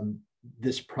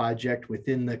this project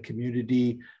within the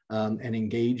community and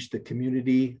engage the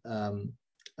community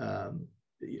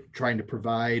trying to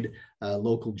provide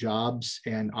local jobs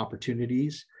and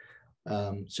opportunities.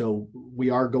 So we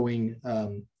are going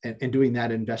and doing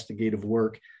that investigative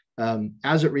work.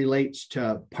 As it relates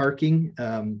to parking,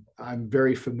 I'm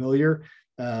very familiar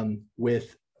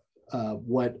with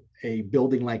what a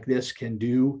building like this can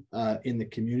do in the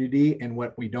community and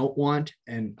what we don't want.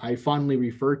 And I fondly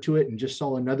refer to it, and just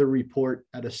saw another report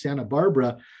out of Santa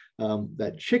Barbara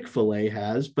that Chick-fil-A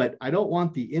has, but I don't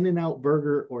want the In-N-Out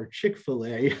Burger or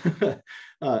Chick-fil-A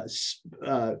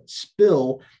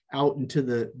spill out into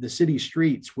the city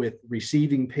streets with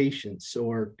receiving patients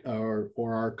or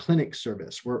our clinic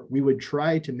service, where we would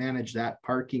try to manage that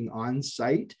parking on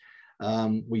site.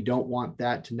 We don't want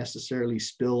that to necessarily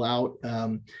spill out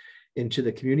into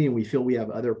the community, and we feel we have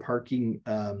other parking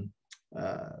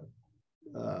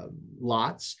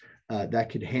lots that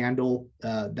could handle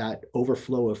that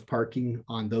overflow of parking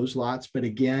on those lots. But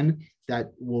again,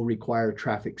 that will require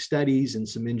traffic studies and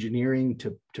some engineering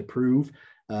to prove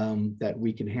that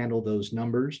we can handle those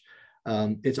numbers.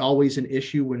 It's always an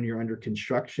issue when you're under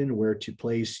construction where to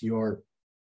place your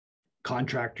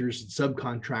contractors and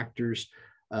subcontractors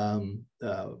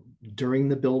during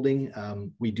the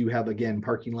building. We do have, again,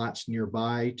 parking lots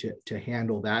nearby to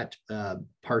handle that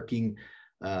parking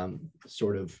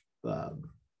sort of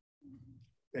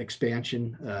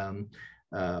expansion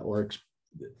or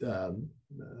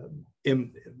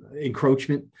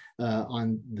encroachment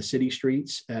on the city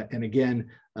streets. And again,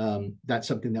 that's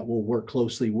something that we'll work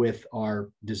closely with our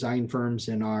design firms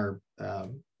and our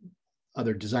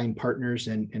other design partners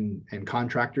and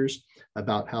contractors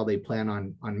about how they plan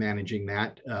on managing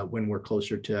that when we're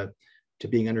closer to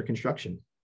being under construction.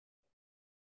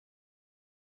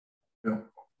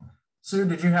 Sue,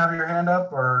 did you have your hand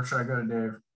up, or should I go to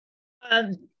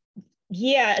Dave?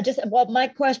 Yeah, well, my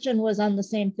question was on the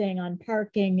same thing, on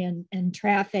parking and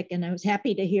traffic, and I was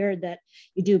happy to hear that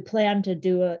you do plan to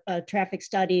do a traffic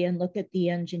study and look at the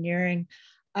engineering.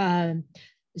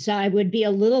 So I would be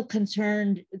a little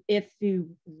concerned if you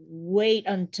wait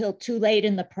until too late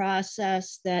in the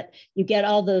process that you get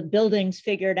all the buildings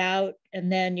figured out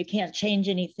and then you can't change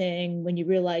anything when you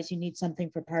realize you need something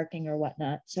for parking or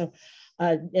whatnot. So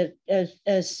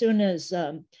as soon as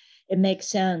it makes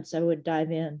sense, I would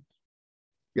dive in.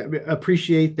 Yeah,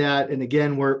 appreciate that. And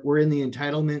again, we're in the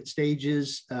entitlement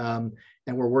stages, and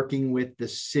we're working with the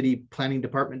city planning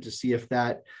department to see if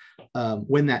that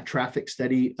when that traffic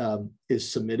study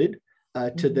is submitted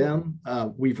to them.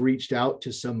 We've reached out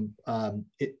to some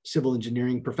civil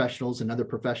engineering professionals and other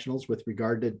professionals with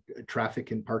regard to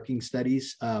traffic and parking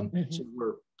studies. So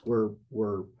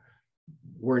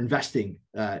we're investing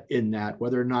in that.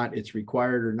 Whether or not it's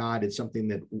required or not, it's something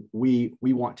that we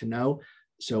want to know,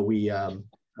 so we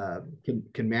can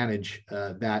manage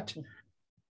that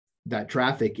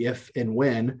traffic if and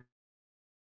when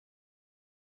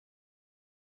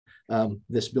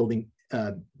this building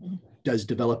does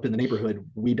develop in the neighborhood.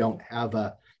 We don't have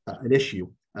an issue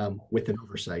with an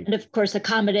oversight. And of course,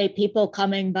 accommodate people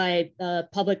coming by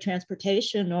public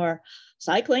transportation or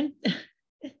cycling.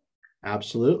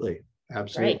 Absolutely.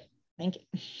 Absolutely. Great. Thank you.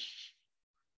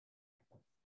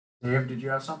 Dave, did you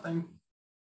have something?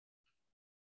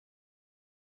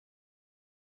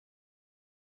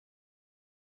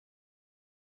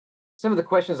 Some of the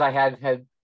questions I had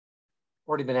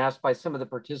already been asked by some of the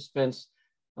participants.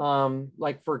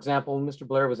 Like, for example, Mr.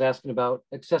 Blair was asking about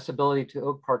accessibility to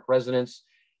Oak Park residents.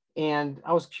 And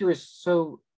I was curious,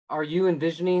 so are you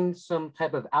envisioning some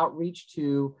type of outreach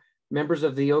to members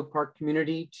of the Oak Park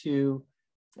community to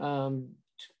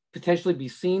potentially be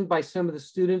seen by some of the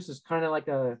students as kind of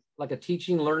like a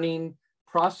teaching learning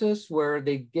process where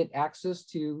they get access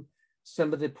to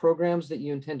some of the programs that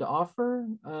you intend to offer?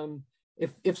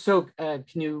 If so, can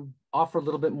you offer a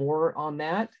little bit more on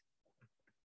that?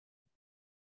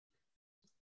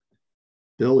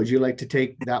 Bill, would you like to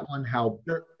take that one? How?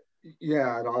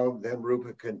 Yeah, and then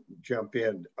Rupa can jump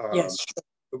in. Yes.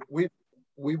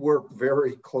 We work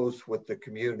very close with the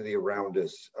community around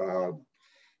us.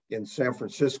 In San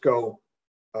Francisco,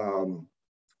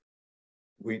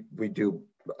 we do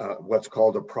what's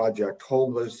called a Project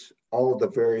Homeless, all of the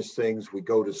various things. We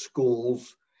go to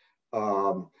schools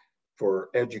for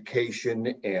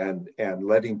education and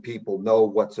letting people know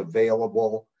what's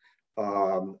available.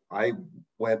 I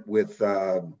went with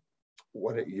the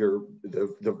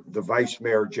Vice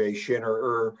Mayor Jay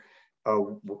Schinnerer.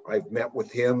 I've met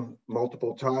with him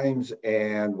multiple times,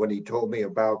 and when he told me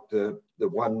about the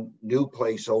one new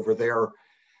place over there,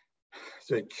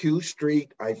 the Q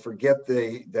Street, I forget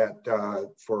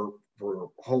for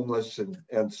homeless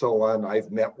and so on.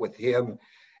 I've met with him,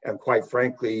 and quite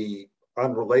frankly,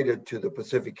 unrelated to the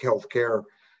Pacific Healthcare,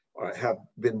 have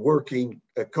been working.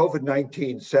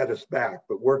 COVID-19 set us back,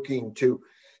 but working to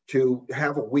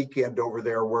have a weekend over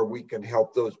there where we can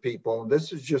help those people. And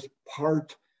this is just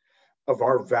part of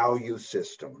our value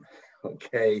system.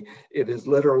 Okay, it is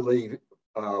literally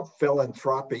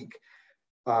philanthropic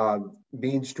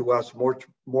means to us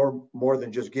more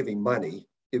than just giving money.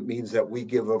 It means that we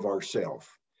give of ourselves.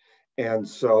 And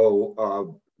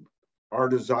so our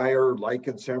desire, like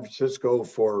in San Francisco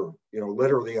for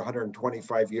literally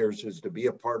 125 years, is to be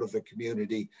a part of the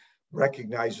community,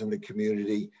 recognizing the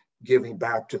community, giving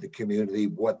back to the community,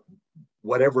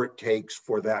 whatever it takes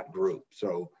for that group.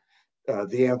 So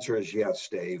the answer is yes,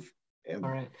 Dave. And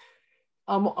all right.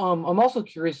 I'm also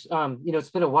curious, it's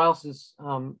been a while since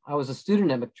I was a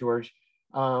student at McGeorge,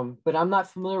 but I'm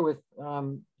not familiar with,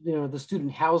 the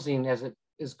student housing as it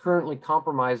is currently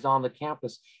compromised on the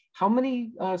campus. How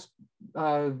many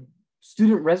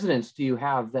student residents do you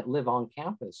have that live on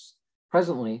campus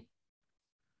presently?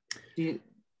 I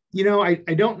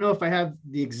don't know if I have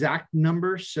the exact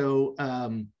number, so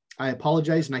I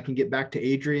apologize, and I can get back to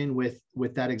Adrian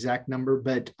with that exact number,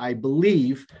 but I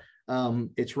believe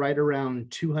it's right around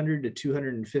 200 to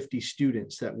 250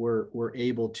 students that we're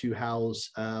able to house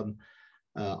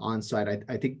on site.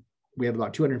 I think we have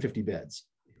about 250 beds.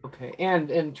 Okay,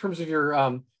 and in terms of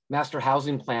your master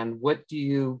housing plan, what do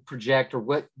you project, or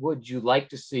what would you like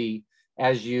to see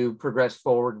as you progress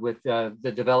forward with the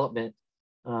development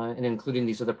and including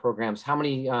these other programs? How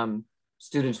many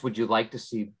students would you like to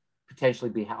see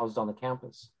potentially be housed on the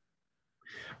campus?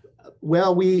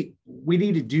 Well, we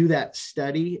need to do that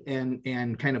study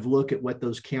and kind of look at what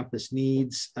those campus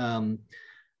needs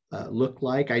look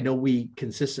like. I know we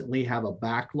consistently have a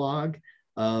backlog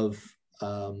of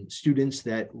students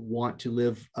that want to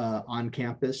live on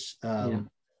campus and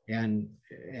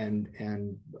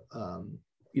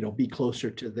be closer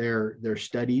to their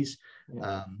studies.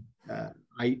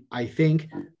 I think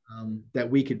that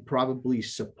we could probably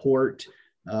support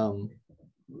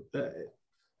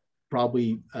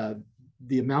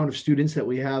the amount of students that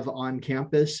we have on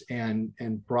campus and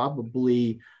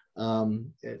probably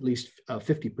at least a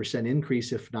 50%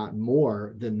 increase, if not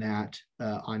more than that,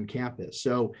 on campus.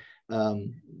 So,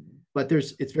 but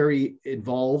it's very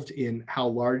involved in how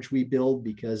large we build,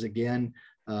 because again,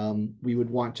 we would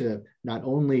want to not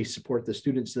only support the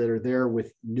students that are there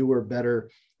with newer, better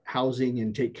housing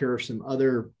and take care of some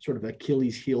other sort of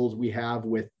Achilles heels we have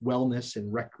with wellness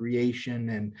and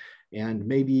recreation and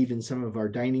maybe even some of our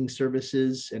dining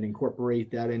services, and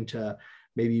incorporate that into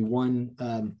maybe one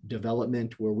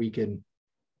development where we can,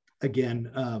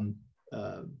 again,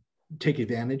 take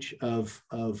advantage of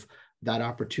that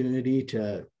opportunity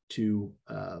to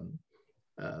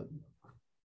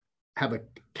have a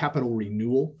capital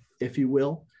renewal, if you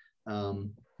will.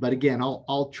 But again,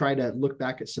 I'll try to look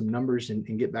back at some numbers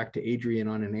and get back to Adrian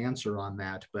on an answer on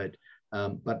that. But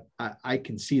I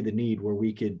can see the need where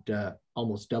we could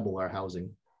almost double our housing.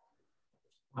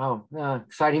 Wow,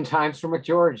 exciting times for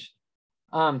McGeorge.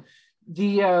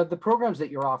 The programs that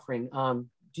you're offering,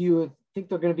 do you think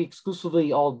they're going to be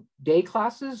exclusively all day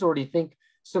classes, or do you think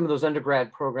some of those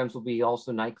undergrad programs will be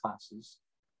also night classes?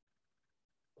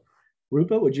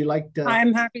 Rupa, would you like to?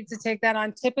 I'm happy to take that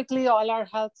on. Typically, all our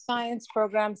health science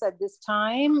programs at this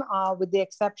time, with the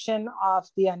exception of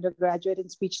the undergraduate in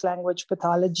speech language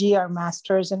pathology, are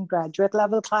master's and graduate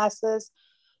level classes.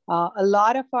 A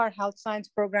lot of our health science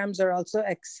programs are also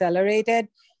accelerated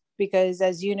because,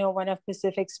 as you know, one of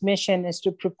Pacific's mission is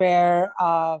to prepare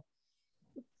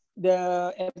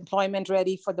the employment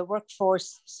ready for the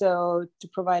workforce. So to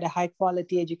provide a high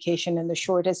quality education in the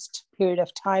shortest period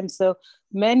of time. So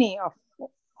many of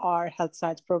our health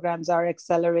science programs are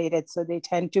accelerated. So they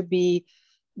tend to be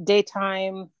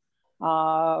daytime,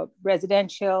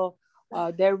 residential.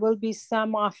 There will be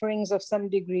some offerings of some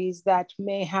degrees that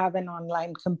may have an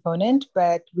online component,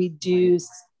 but we do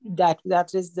that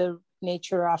is the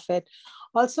nature of it.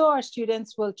 Also, our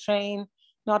students will train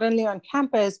not only on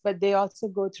campus, but they also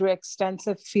go through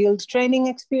extensive field training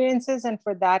experiences. And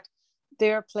for that,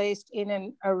 they're placed in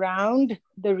and around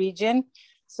the region.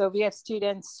 So we have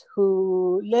students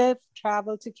who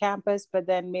travel to campus, but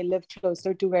then may live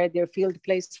closer to where their field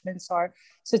placements are.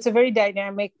 So it's a very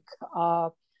dynamic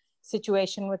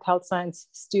situation with health science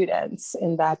students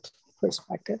in that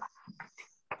perspective.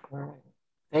 All right,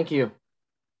 thank you.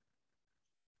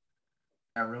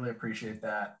 I really appreciate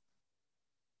that.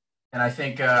 And I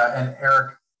think, and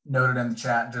Eric noted in the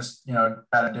chat, just, that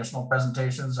additional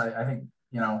presentations, I think,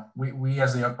 we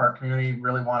as the Oak Park community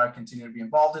really want to continue to be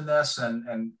involved in this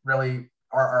and really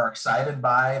are excited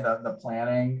by the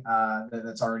planning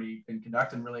that's already been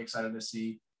conducted, and really excited to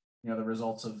see, the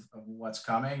results of what's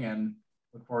coming. And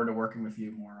look forward to working with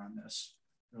you more on this.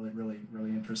 Really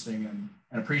interesting, and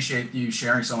appreciate you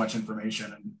sharing so much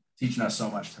information and teaching us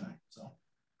so much tonight. So,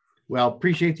 well,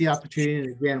 appreciate the opportunity.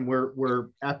 And again, we're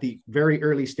at the very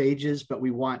early stages, but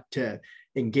we want to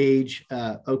engage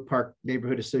Oak Park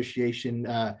Neighborhood Association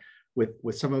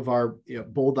with some of our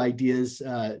bold ideas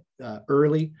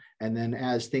early, and then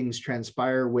as things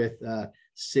transpire with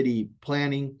city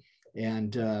planning,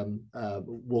 and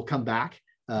we'll come back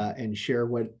and share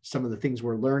what some of the things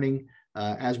we're learning.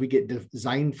 As we get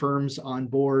design firms on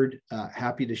board,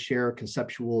 happy to share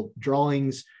conceptual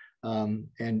drawings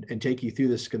and take you through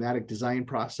the schematic design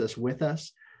process with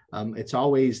us. It's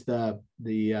always the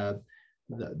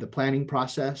planning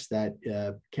process that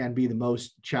can be the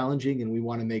most challenging, and we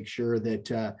want to make sure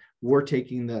that we're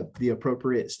taking the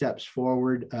appropriate steps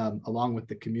forward along with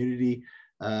the community,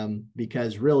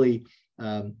 because really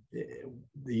the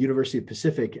University of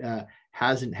Pacific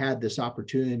hasn't had this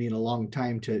opportunity in a long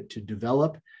time to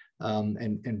develop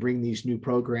and bring these new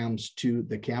programs to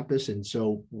the campus. And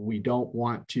so we don't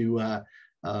want to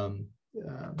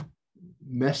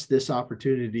mess this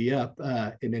opportunity up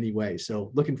in any way.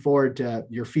 So looking forward to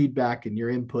your feedback and your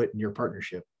input and your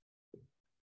partnership.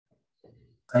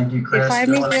 Thank you, Chris. If I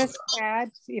may just add,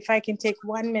 if I can take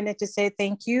 1 minute to say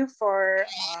thank you for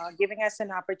giving us an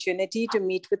opportunity to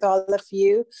meet with all of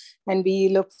you, and we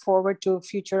look forward to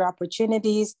future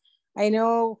opportunities. I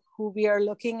know who we are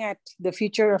looking at, the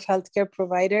future of healthcare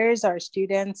providers. Our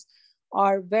students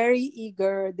are very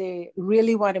eager. They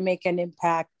really want to make an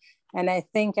impact. And I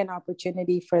think an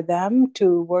opportunity for them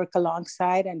to work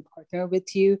alongside and partner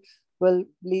with you will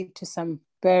lead to some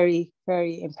very,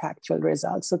 very impactful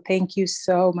results. So thank you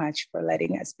so much for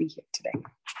letting us be here today.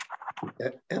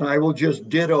 And I will just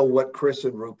ditto what Chris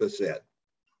and Rupa said.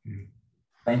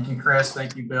 Thank you, Chris.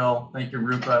 Thank you, Bill. Thank you,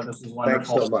 Rupa. This is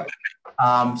wonderful. Thanks so much.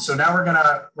 So now we're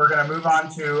gonna move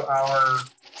on to our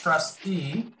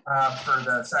trustee for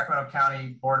the Sacramento County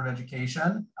Board of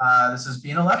Education. This is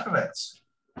Bina Lefkovitz.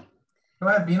 Go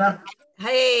ahead, Bina.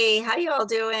 Hey, how you all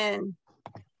doing?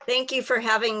 Thank you for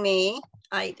having me.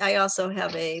 I also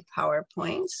have a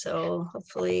PowerPoint, so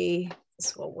hopefully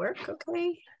this will work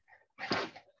okay.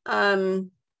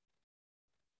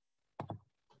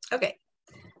 Okay.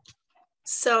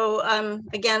 So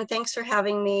again, thanks for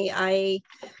having me. I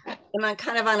am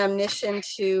kind of on a mission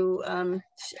to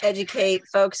educate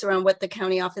folks around what the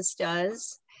county office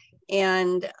does.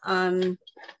 And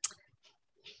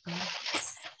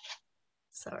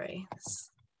sorry.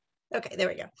 Okay, there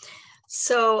we go.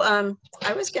 So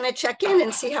I was going to check in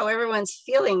and see how everyone's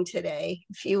feeling today.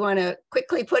 If you want to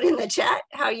quickly put in the chat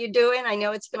how you doing. I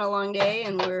know it's been a long day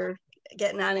and we're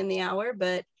getting on in the hour,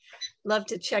 but love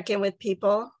to check in with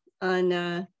people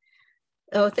on.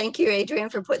 Oh, thank you, Adrian,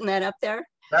 for putting that up there.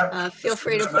 Feel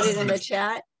free to put it in the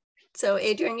chat. So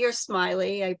Adrian, you're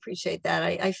smiley. I appreciate that.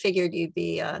 I figured you'd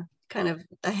be kind of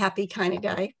a happy kind of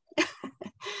guy.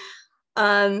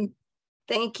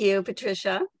 Thank you,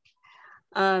 Patricia.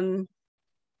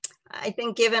 I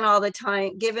think given all the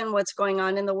time, given what's going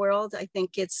on in the world, I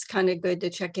think it's kind of good to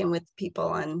check in with people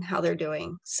on how they're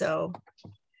doing. So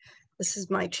this is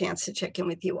my chance to check in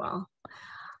with you all.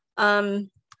 Okay.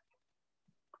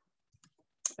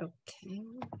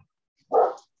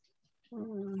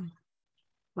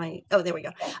 Oh, there we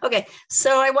go. Okay,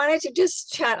 so I wanted to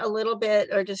just chat a little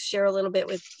bit or just share a little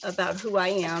bit about who I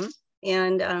am.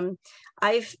 And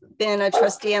I've been a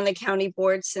trustee on the county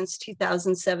board since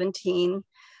 2017.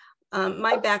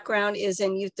 My background is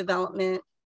in youth development.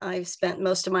 I've spent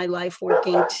most of my life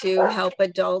working to help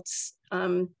adults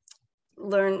help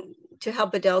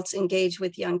adults engage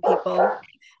with young people.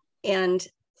 And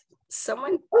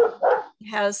someone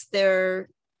has their,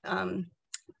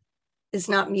 is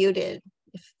not muted,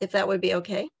 if that would be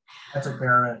okay. That's a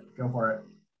fair, go for it.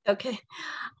 Okay.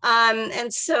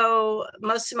 And so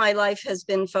most of my life has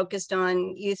been focused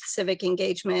on youth civic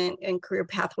engagement and career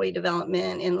pathway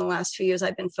development. In the last few years,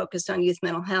 I've been focused on youth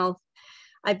mental health.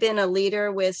 I've been a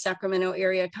leader with Sacramento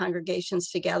area congregations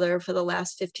together for the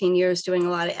last 15 years, doing a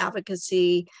lot of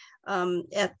advocacy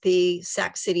at the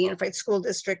Sac City Unified School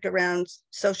District around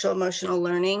social emotional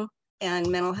learning and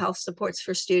mental health supports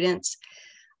for students.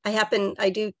 I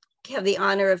do have the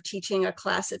honor of teaching a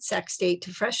class at Sac State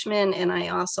to freshmen, and I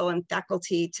also am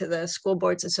faculty to the School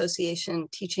Boards Association,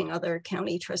 teaching other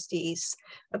county trustees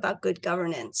about good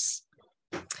governance.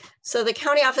 So the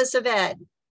County Office of Ed,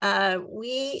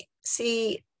 we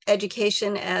see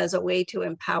education as a way to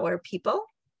empower people.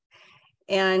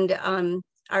 And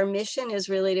our mission is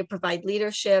really to provide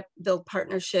leadership, build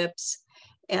partnerships,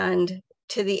 and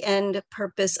to the end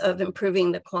purpose of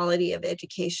improving the quality of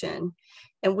education.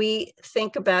 And we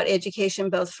think about education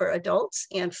both for adults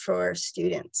and for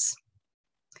students.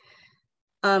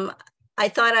 I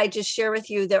thought I'd just share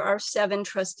with you, there are 7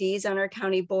 trustees on our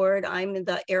county board. I'm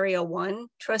the Area 1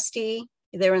 trustee.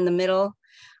 They're in the middle,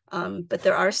 but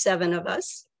there are 7 of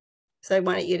us. So I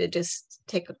wanted you to just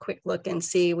take a quick look and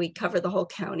see, we cover the whole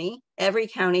county. Every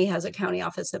county has a county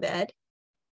office of ed.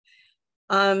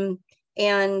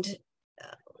 And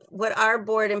what our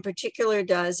board in particular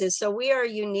does is, so we are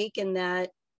unique in that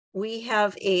we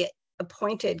have a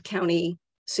appointed county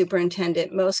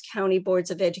superintendent. Most county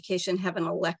boards of education have an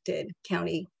elected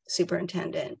county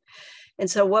superintendent. And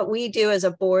so what we do as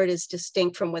a board is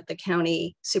distinct from what the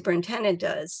county superintendent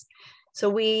does. So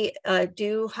we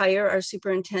do hire our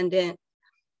superintendent.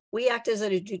 We act as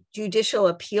a judicial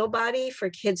appeal body for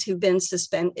kids who've been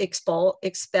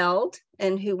expelled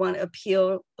and who want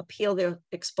to appeal their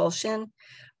expulsion.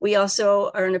 We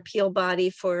also are an appeal body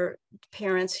for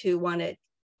parents who want to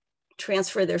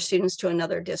transfer their students to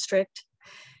another district.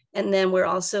 And then we're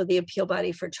also the appeal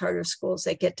body for charter schools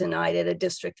that get denied at a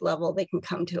district level. They can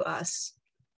come to us.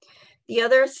 The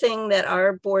other thing that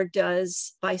our board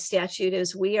does by statute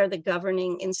is we are the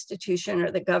governing institution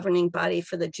or the governing body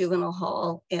for the juvenile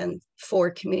hall and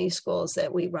 4 community schools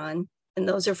that we run. And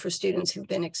those are for students who've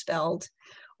been expelled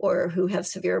or who have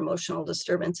severe emotional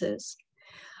disturbances.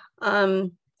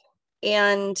 And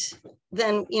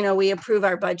then, you know, we approve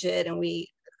our budget and we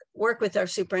work with our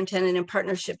superintendent in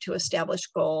partnership to establish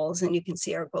goals, and you can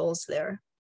see our goals there.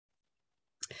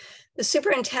 The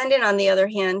superintendent, on the other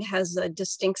hand, has a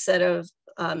distinct set of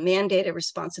mandated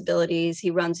responsibilities.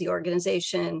 He runs the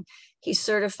organization. He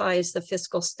certifies the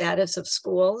fiscal status of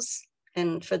schools.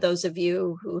 And for those of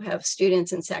you who have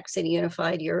students in Sac City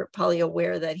Unified, you're probably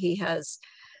aware that he has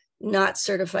not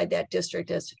certified that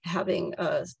district as having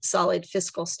a solid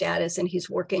fiscal status, and he's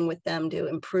working with them to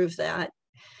improve that.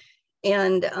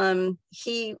 And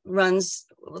he runs,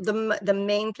 the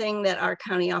main thing that our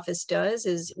county office does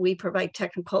is we provide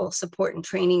technical support and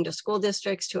training to school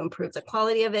districts to improve the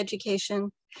quality of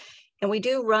education. And we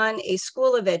do run a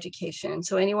school of education.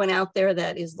 So anyone out there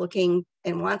that is looking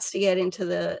and wants to get into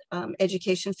the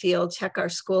education field, check our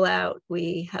school out.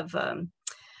 We have,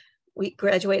 we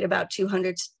graduate about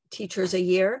 200 teachers a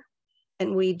year,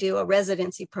 and we do a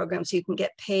residency program so you can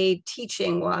get paid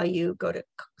teaching while you go to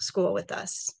school with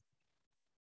us.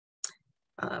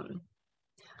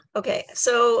 Okay,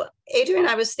 so Adrian,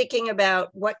 I was thinking about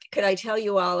what could I tell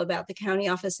you all about the county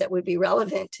office that would be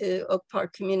relevant to Oak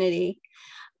Park community.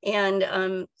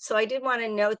 And so I did want to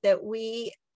note that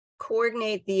we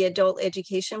coordinate the adult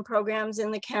education programs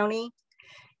in the county.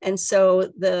 And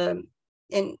so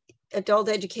in adult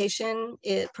education,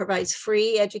 it provides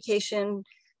free education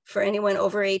for anyone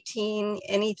over 18,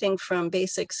 anything from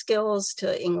basic skills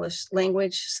to English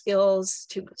language skills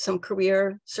to some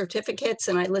career certificates.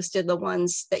 And I listed the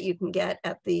ones that you can get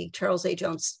at the Charles A.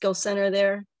 Jones Skill Center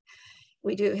there.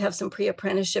 We do have some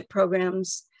pre-apprenticeship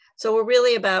programs. So we're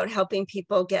really about helping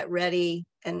people get ready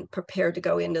and prepared to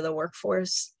go into the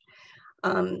workforce.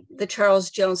 The Charles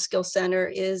Jones Skill Center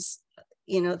is,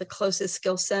 you know, the closest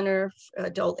skill center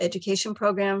adult education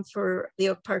program for the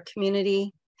Oak Park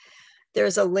community.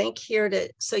 There's a link here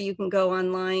so you can go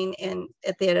online, and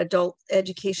at the adult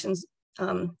education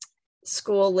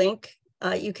school link,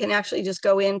 you can actually just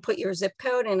go in, put your zip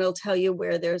code, and it'll tell you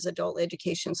where there's adult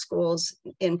education schools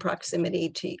in proximity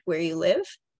to where you live.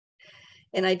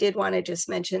 And I did want to just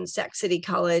mention Sac City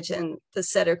College and the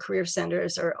Setter Career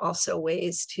Centers are also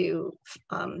ways to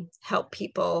help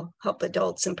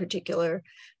adults in particular,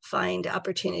 find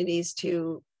opportunities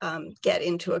to get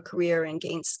into a career and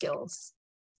gain skills.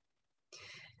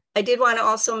 I did want to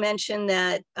also mention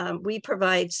that we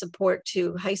provide support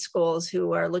to high schools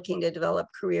who are looking to develop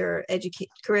career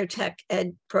tech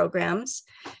ed programs.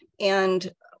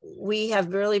 And we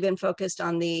have really been focused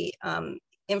on the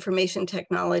information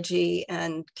technology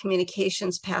and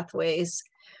communications pathways,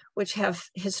 which have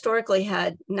historically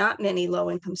had not many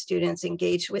low-income students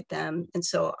engaged with them. And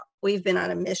so we've been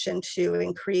on a mission to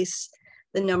increase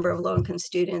the number of low-income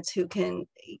students who can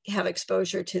have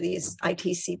exposure to these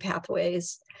ITC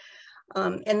pathways.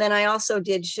 And then I also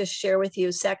did just share with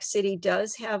you, Sac City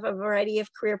does have a variety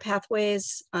of career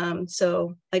pathways.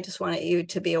 So I just wanted you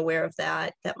to be aware of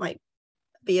that. That might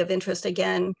be of interest.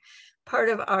 Again, part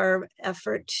of our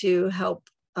effort to help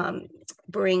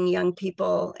bring young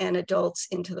people and adults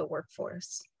into the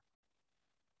workforce.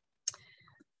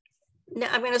 Now,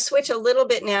 I'm going to switch a little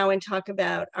bit now and talk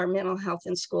about our mental health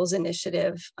in schools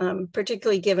initiative,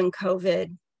 particularly given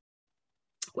COVID.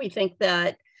 We think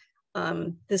that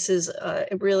this is a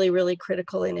really, really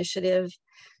critical initiative.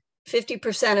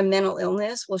 50% of mental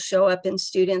illness will show up in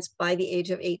students by the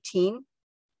age of 18,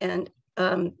 and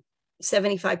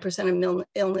 75% of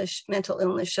mental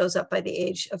illness shows up by the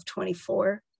age of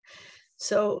 24.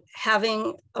 So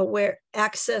having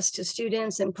access to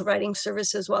students and providing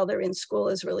services while they're in school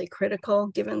is really critical,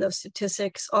 given those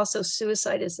statistics. Also,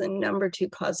 suicide is the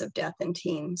 #2 cause of death in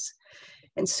teens.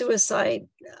 And suicide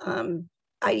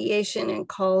ideation and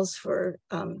calls for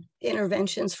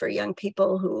interventions for young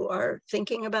people who are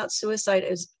thinking about suicide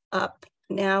is up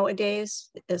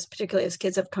nowadays, particularly as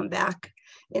kids have come back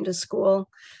into school.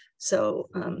 So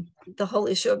the whole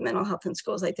issue of mental health in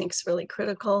schools, I think, is really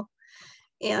critical.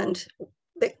 And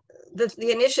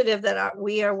the initiative that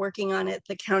we are working on at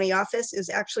the county office is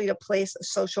actually to place a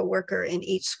social worker in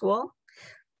each school.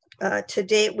 To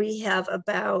date, we have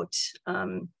about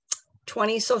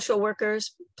 20 social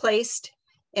workers placed,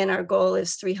 and our goal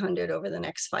is 300 over the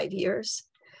next 5 years,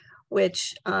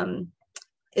 which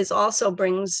also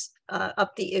brings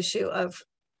up the issue of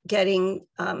getting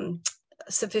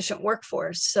sufficient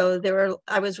workforce. So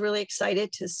I was really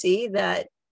excited to see that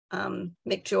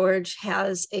McGeorge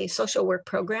has a social work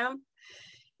program.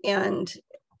 And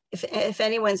if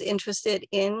anyone's interested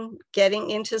in getting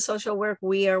into social work,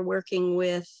 we are working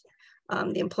with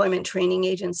the Employment Training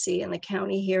Agency in the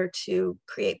county here to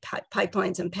create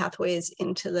pipelines and pathways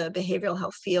into the behavioral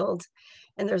health field.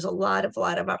 And there's a lot of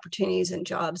opportunities and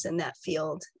jobs in that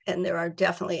field. And there are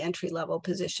definitely entry-level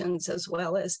positions as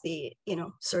well as the,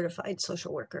 certified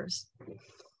social workers.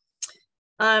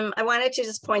 I wanted to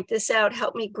just point this out,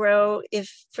 help me grow.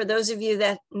 For those of you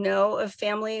that know of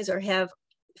families or have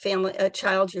a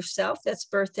child yourself that's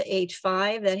birthed to age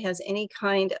 5 that has any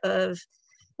kind of,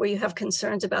 where you have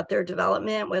concerns about their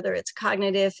development, whether it's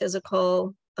cognitive,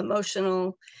 physical,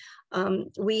 emotional,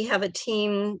 we have a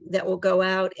team that will go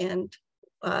out and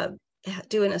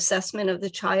do an assessment of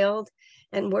the child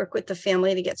and work with the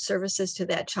family to get services to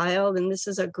that child. And this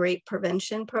is a great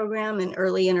prevention program and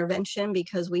early intervention,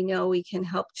 because we know we can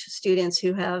help students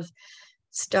who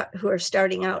are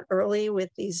starting out early with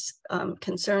these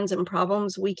concerns and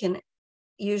problems. We can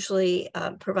usually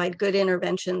provide good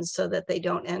interventions so that they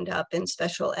don't end up in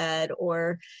special ed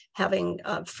or having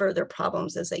further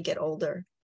problems as they get older.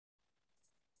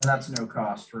 And that's no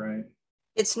cost, right?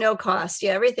 It's no cost.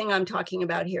 Yeah, everything I'm talking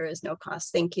about here is no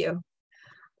cost. Thank you.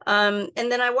 And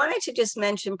then I wanted to just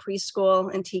mention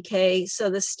preschool and TK. So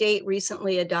the state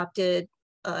recently adopted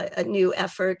a new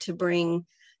effort to bring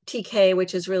TK,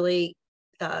 which is really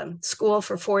school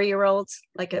for 4-year-olds,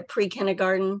 like a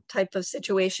pre-kindergarten type of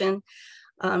situation.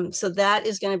 So that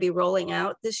is going to be rolling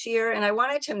out this year. And I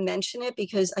wanted to mention it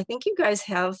because I think you guys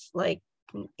have like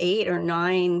 8 or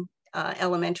 9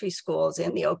 elementary schools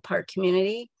in the Oak Park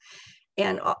community.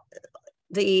 And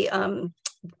the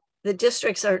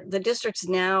districts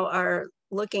now are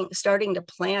starting to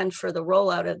plan for the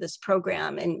rollout of this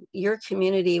program, and your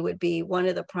community would be one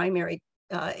of the primary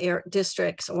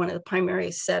districts, or one of the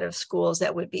primary set of schools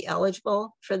that would be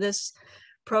eligible for this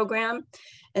program.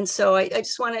 And so I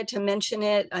just wanted to mention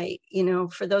it.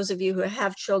 For those of you who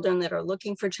have children that are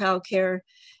looking for childcare,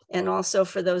 and also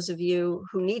for those of you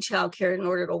who need childcare in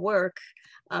order to work,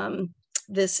 I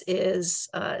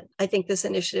think this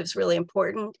initiative is really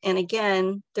important. And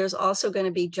again, there's also going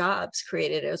to be jobs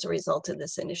created as a result of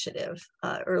this initiative,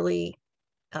 early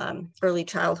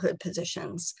childhood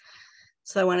positions.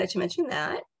 So I wanted to mention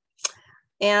that.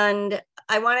 And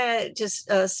I want to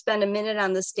just spend a minute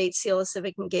on the state seal of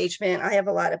civic engagement. I have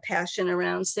a lot of passion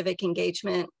around civic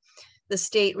engagement. The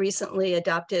state recently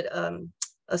adopted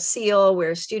a seal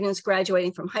where students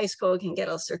graduating from high school can get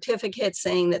a certificate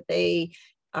saying that they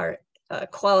are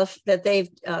that they've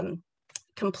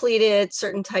completed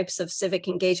certain types of civic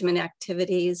engagement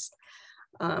activities.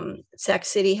 Sac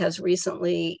City has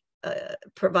recently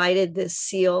provided this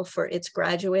seal for its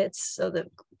graduates. So the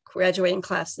graduating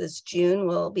class this June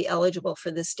will be eligible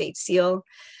for the state seal.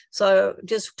 So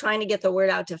just trying to get the word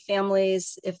out to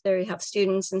families. If they have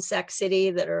students in Sac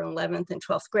City that are in 11th and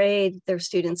 12th grade, their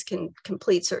students can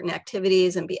complete certain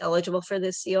activities and be eligible for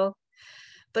this seal.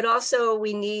 But also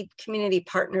we need community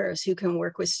partners who can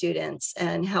work with students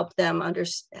and help them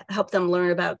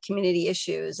learn about community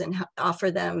issues and offer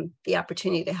them the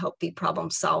opportunity to help be problem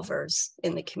solvers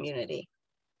in the community.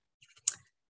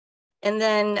 And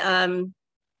then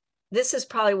this is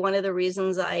probably one of the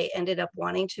reasons I ended up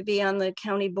wanting to be on the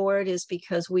county board, is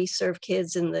because we serve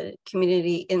kids in the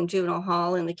community, in juvenile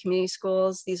hall, in the community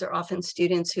schools. These are often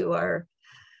students who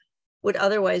would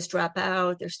otherwise drop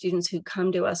out. They're students who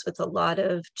come to us with a lot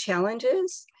of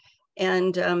challenges.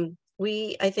 And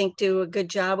we, I think, do a good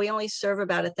job. We only serve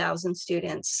about 1,000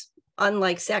 students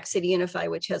unlike Sac City Unified,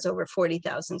 which has over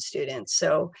 40,000 students.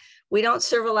 So we don't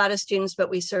serve a lot of students, but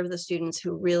we serve the students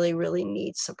who really, really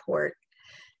need support.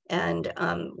 And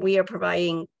we are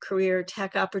providing career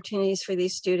tech opportunities for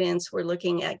these students. We're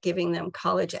looking at giving them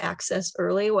college access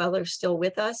early while they're still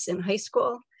with us in high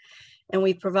school. And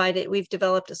we've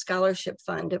developed a scholarship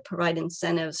fund to provide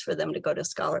incentives for them to go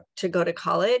to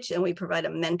college. And we provide a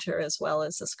mentor as well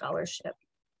as a scholarship.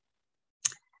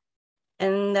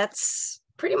 And that's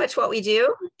pretty much what we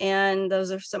do. And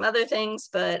those are some other things,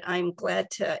 but I'm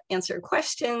glad to answer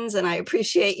questions, and I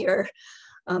appreciate your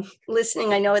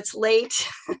listening. I know it's late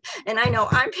and I know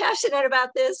I'm passionate about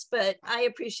this, but I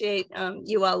appreciate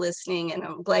you all listening, and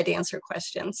I'm glad to answer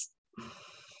questions.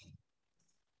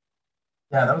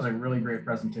 Yeah, that was a really great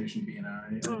presentation, Bina.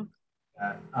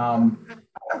 I'm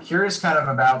curious kind of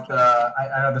about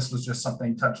I know this was just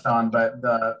something touched on, but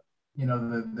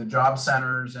the job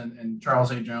centers and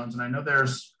Charles A. Jones, and I know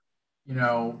there's,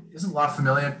 isn't La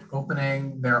Familia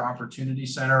opening their opportunity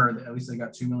center, or at least they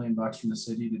got $2 million from the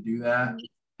city to do that.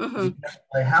 Mm-hmm.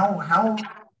 Like how,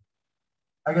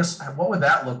 I guess, what would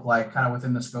that look like kind of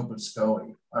within the scope of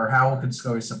SCOE, or how could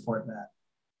SCOE support that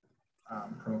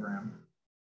program?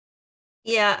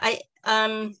 Yeah,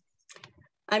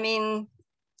 I mean,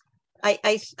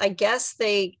 I guess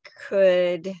they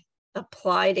could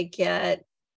apply to get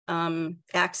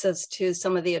access to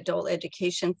some of the adult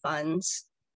education funds.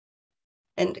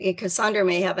 And Cassandra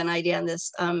may have an idea on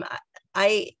this.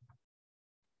 I'd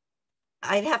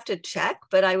have to check,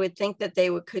 but I would think that they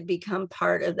could become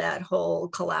part of that whole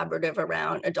collaborative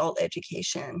around adult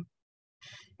education.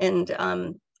 And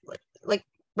like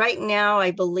right now, I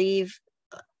believe,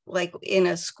 like in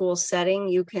a school setting,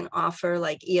 you can offer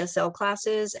like ESL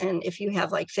classes. And if you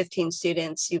have like 15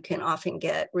 students, you can often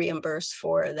get reimbursed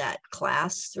for that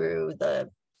class through the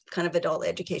kind of adult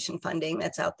education funding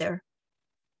that's out there.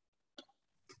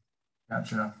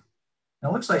 Gotcha. Now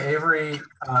it looks like Avery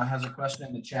has a question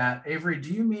in the chat. Avery,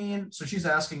 do you mean, so she's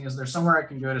asking, is there somewhere I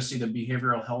can go to see the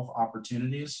behavioral health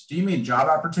opportunities? Do you mean job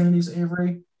opportunities,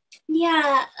 Avery?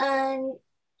 Yeah,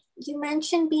 you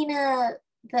mentioned, Bina,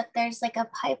 that there's like a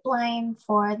pipeline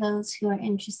for those who are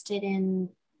interested in,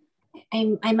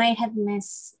 I might have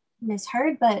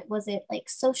misheard, but was it like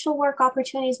social work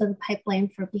opportunities with a pipeline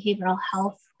for behavioral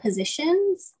health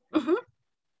positions? Mm-hmm.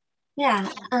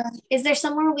 Yeah. Is there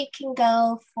somewhere we can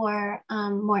go for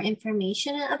more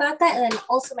information about that? And then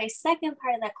also my second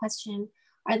part of that question,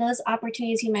 are those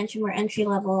opportunities you mentioned were entry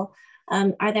level?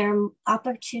 Are there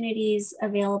opportunities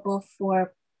available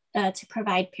for to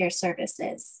provide peer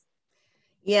services?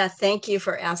 Yeah, thank you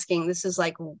for asking. This is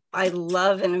like, I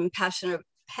love and am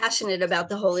passionate about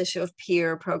the whole issue of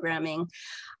peer programming.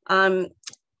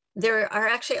 There are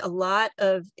actually a lot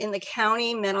of, in the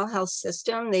county mental health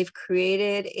system, they've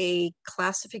created a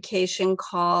classification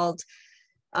called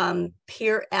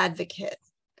peer advocate.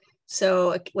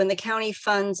 So when the county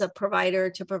funds a provider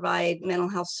to provide mental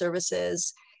health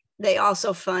services, they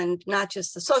also fund not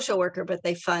just the social worker, but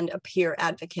they fund a peer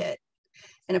advocate.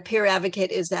 And a peer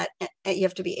advocate is that you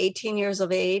have to be 18 years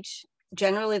of age.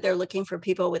 Generally, they're looking for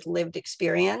people with lived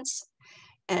experience.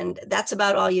 And that's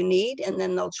about all you need. And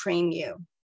then they'll train you.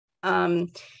 And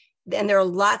there are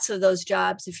lots of those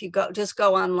jobs. If you just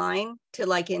go online to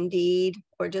like Indeed,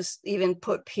 or just even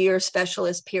put peer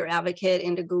specialist, peer advocate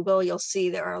into Google, you'll see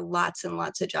there are lots and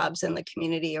lots of jobs in the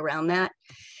community around that.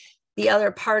 The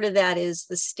other part of that is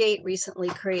the state recently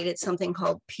created something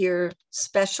called peer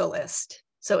specialist.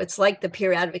 So it's like the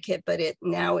peer advocate, but it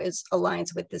now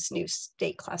aligns with this new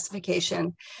state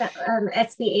classification.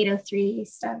 SB 803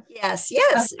 stuff. Yes,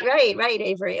 okay. Right,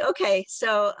 Avery. Okay,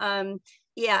 so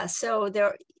yeah, so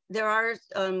there are,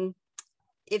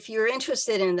 if you're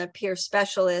interested in the peer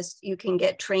specialist, you can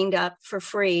get trained up for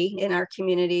free in our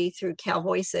community through Cal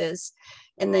Voices,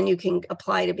 and then you can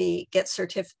apply to get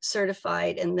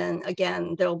certified. And then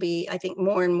again, there'll be, I think,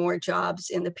 more and more jobs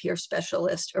in the peer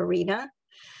specialist arena.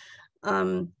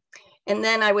 And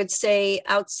then I would say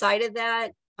outside of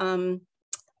that,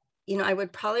 I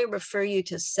would probably refer you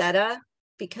to SETA,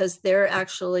 because they're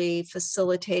actually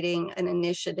facilitating an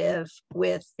initiative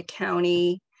with the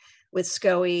county, with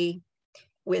SCOE,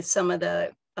 with some of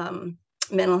the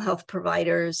mental health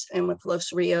providers, and with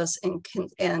Los Rios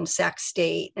and Sac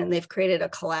State. And they've created a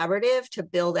collaborative to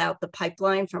build out the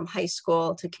pipeline from high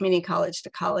school to community college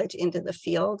to college into the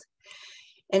field.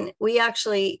 And we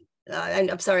actually,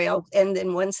 I'm sorry, I'll end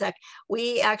in one sec.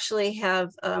 We actually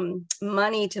have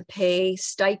money to pay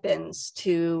stipends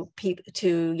to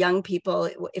young people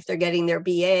if they're getting their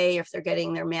BA, if they're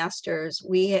getting their master's.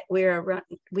 We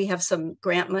have some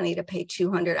grant money to pay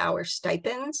 200 hours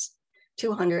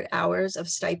of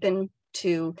stipend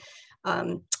to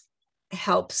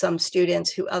help some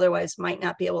students who otherwise might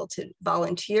not be able to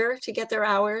volunteer to get their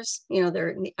hours,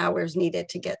 their hours needed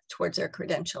to get towards their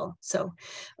credential. So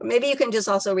maybe you can just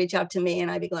also reach out to me and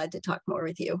I'd be glad to talk more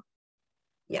with you.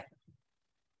 Yeah.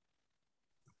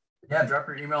 Yeah, drop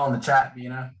your email in the chat,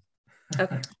 Bina.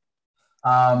 Okay.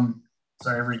 So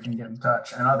everybody can get in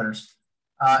touch, and others.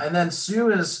 And then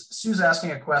Sue's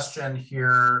asking a question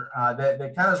here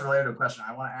that kind of is related to a question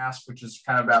I want to ask, which is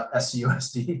kind of about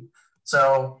SCUSD.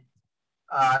 So,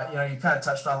 you kind of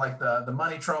touched on like the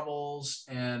money troubles,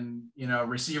 and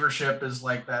receivership is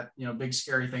like that big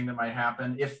scary thing that might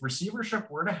happen. If receivership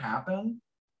were to happen,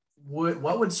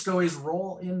 what would SCOE's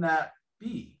role in that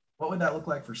be? What would that look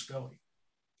like for SCOE?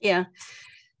 Yeah.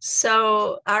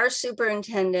 So our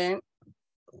superintendent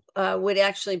would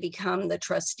actually become the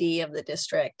trustee of the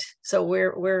district.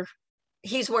 So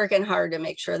he's working hard to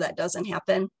make sure that doesn't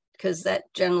happen, because that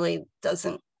generally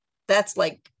doesn't, that's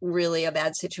like really a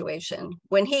bad situation.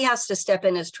 When he has to step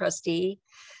in as trustee,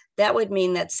 that would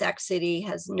mean that Sac City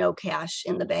has no cash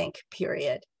in the bank,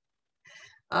 period.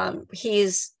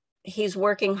 He's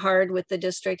working hard with the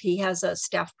district. He has a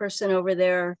staff person over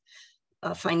there,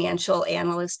 a financial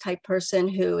analyst type person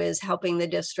who is helping the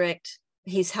district.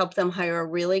 He's helped them hire a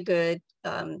really good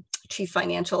chief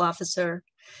financial officer.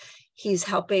 He's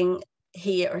helping,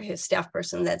 he or his staff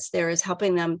person that's there is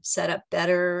helping them set up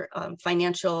better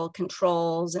financial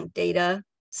controls and data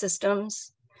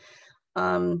systems.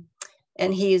 And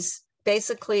he's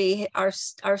basically, our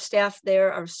staff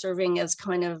there are serving as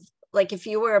kind of like if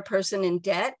you were a person in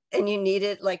debt and you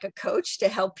needed like a coach to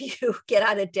help you get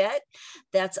out of debt,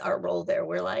 that's our role there.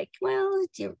 We're like, well,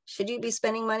 should you be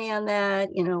spending money on that?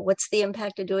 What's the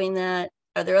impact of doing that?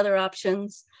 Are there other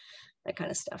options? That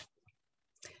kind of stuff.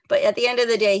 But at the end of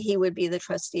the day, he would be the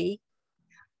trustee.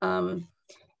 And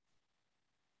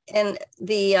even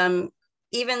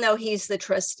though he's the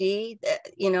trustee,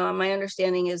 my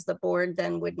understanding is the board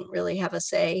then wouldn't really have a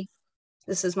say.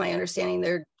 This is my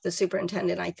understanding. The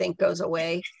superintendent, I think, goes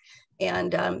away,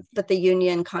 and but the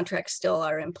union contracts still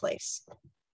are in place.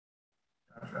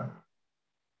 Gotcha.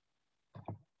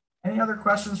 Any other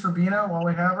questions for Bina while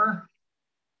we have her?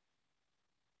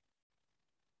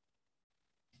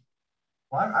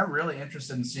 Well, I'm really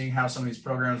interested in seeing how some of these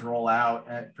programs roll out,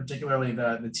 particularly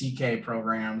the TK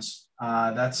programs.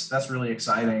 That's really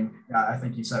exciting. I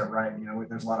think you said it right.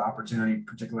 There's a lot of opportunity,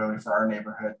 particularly for our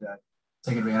neighborhood, to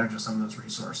take advantage of some of those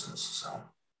resources. So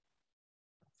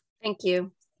thank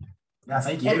you. Yeah,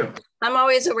 thank you. And I'm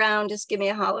always around. Just give me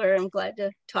a holler. I'm glad to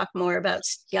talk more about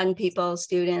young people,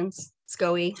 students,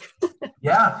 SCOE.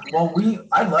 Yeah, well,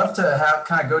 I'd love to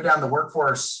kind of go down the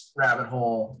workforce rabbit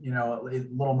hole, a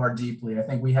little more deeply. I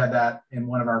think we had that in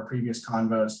one of our previous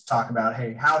convos, talk about,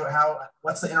 hey,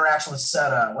 what's the interaction with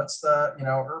SETA? What's the,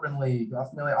 Urban League,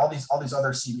 all these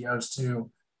other CBOs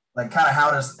too. Like kind of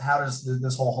how does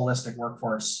this whole holistic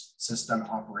workforce system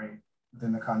operate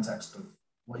within the context of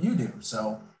what you do?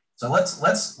 So let's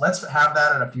have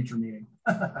that at a future meeting.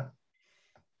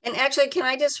 And actually, can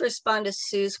I just respond to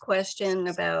Sue's question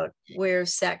about where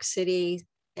Sac City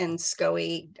and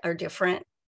SCOE are different?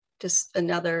 Just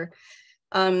another.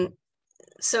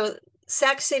 So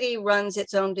Sac City runs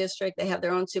its own district. They have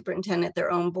their own superintendent,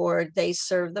 their own board. They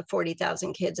serve the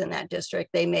 40,000 kids in that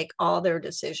district. They make all their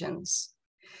decisions.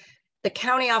 The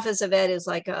county office of ed is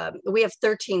like we have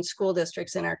 13 school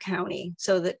districts in our county.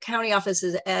 So the county office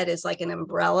of ed is like an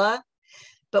umbrella,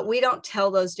 but we don't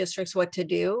tell those districts what to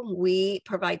do. We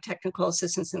provide technical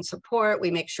assistance and support.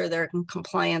 We make sure they're in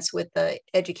compliance with the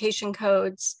education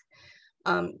codes.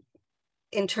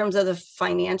 In terms of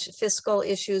the fiscal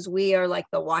issues, we are like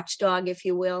the watchdog, if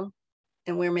you will,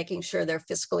 and we're making sure they're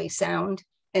fiscally sound.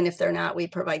 And if they're not, we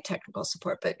provide technical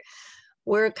support. But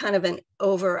we're kind of an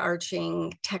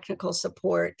overarching technical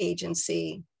support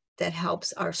agency that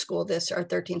helps our school district, our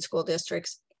 13 school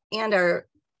districts and our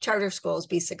charter schools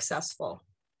be successful.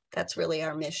 That's really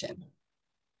our mission.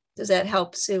 Does that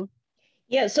help, Sue?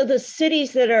 Yeah, so the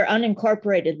cities that are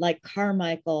unincorporated, like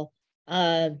Carmichael,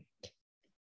 they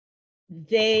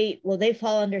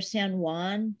fall under San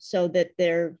Juan, so that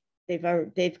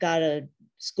they've got a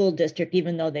school district,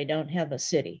 even though they don't have a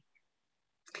city.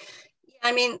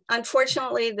 I mean,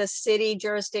 unfortunately, the city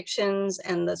jurisdictions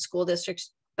and the school district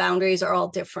boundaries are all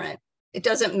different. It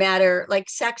doesn't matter. Like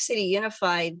Sac City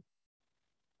Unified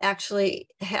actually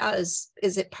is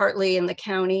it partly in the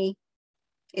county?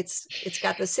 It's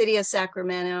got the city of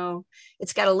Sacramento.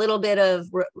 It's got a little bit of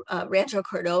Rancho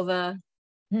Cordova.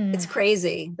 It's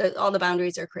crazy. All the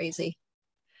boundaries are crazy.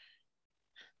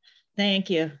 Thank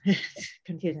you.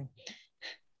 Confusing.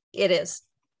 It is.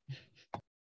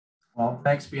 Well,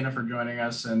 thanks, Bina, for joining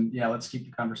us. And yeah, let's keep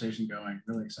the conversation going.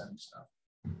 Really exciting stuff.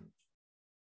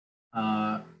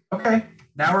 Okay,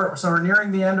 now we're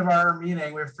nearing the end of our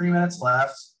meeting. We have 3 minutes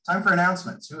left. Time for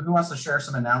announcements. Who wants to share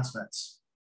some announcements?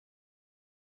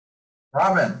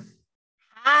 Robin.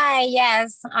 Hi,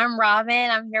 yes, I'm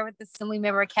Robin. I'm here with Assembly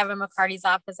Member Kevin McCarty's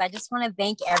office. I just want to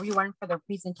thank everyone for their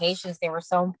presentations. They were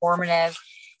so informative.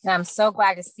 And I'm so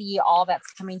glad to see all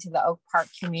that's coming to the Oak Park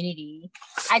community.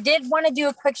 I did want to do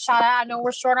a quick shout out. I know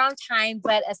we're short on time,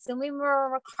 but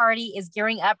Assemblymember McCarty is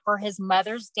gearing up for his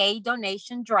Mother's Day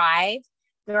donation drive.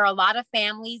 There are a lot of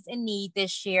families in need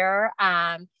this year.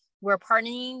 We're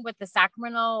partnering with the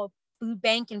Sacramento Food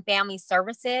Bank and Family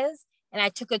Services. And I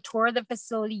took a tour of the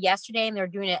facility yesterday, and they're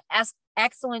doing an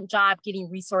excellent job getting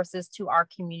resources to our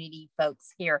community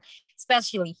folks here,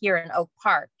 especially here in Oak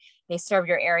Park. They serve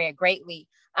your area greatly.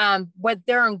 What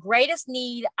they're in greatest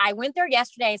need, I went there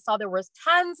yesterday and saw there was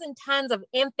tons and tons of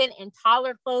infant and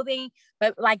toddler clothing,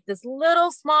 but like this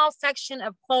little small section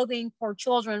of clothing for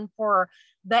children for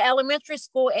the elementary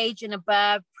school age and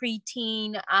above,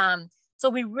 preteen. So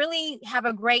we really have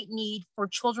a great need for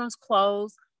children's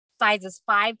clothes, sizes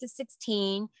 5 to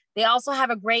 16. They also have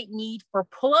a great need for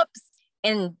pull-ups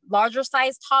and larger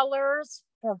size toddlers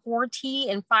for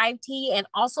 4T and 5T, and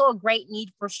also a great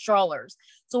need for strollers.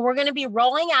 So we're going to be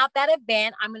rolling out that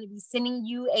event. I'm going to be sending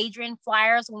you, Adrian,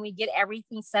 flyers when we get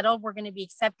everything settled. We're going to be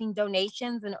accepting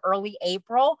donations in early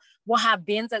April. We'll have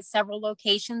bins at several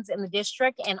locations in the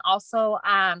district, and also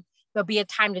there'll be a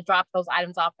time to drop those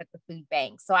items off at the food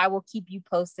bank. So I will keep you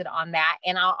posted on that.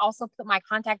 And I'll also put my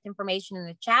contact information in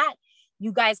the chat.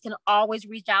 You guys can always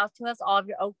reach out to us, all of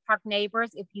your Oak Park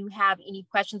neighbors. If you have any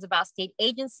questions about state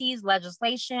agencies,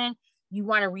 legislation, you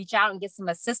want to reach out and get some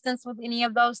assistance with any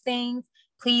of those things,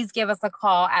 please give us a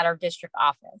call at our district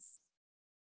office.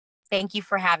 Thank you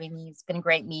for having me. It's been a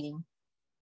great meeting.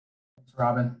 Thanks,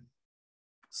 Robin.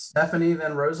 Stephanie,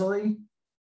 then Rosalie.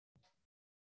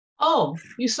 Oh,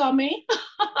 you saw me?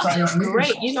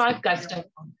 Great. You know, I've got stuff.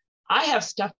 I have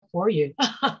stuff for you.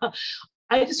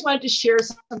 I just wanted to share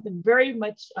something very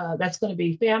much that's going to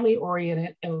be family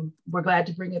oriented, and we're glad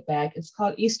to bring it back. It's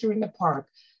called Easter in the Park.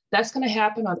 That's going to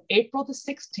happen on April the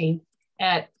 16th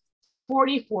at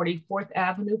 4040 4th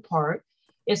Avenue Park.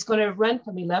 It's going to run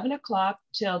from 11 o'clock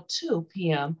till 2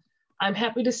 p.m. I'm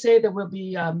happy to say that we'll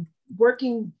be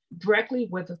working directly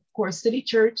with, of course, City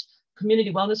Church,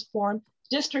 Community Wellness Forum,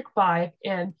 District 5,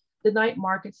 and the Night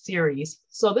Market Series.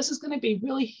 So this is going to be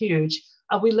really huge.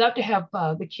 We love to have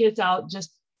the kids out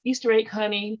just Easter egg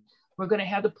hunting. We're going to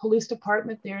have the police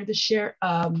department there, the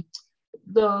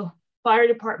fire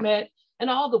department, and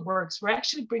all the works. We're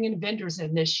actually bringing vendors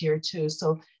in this year too.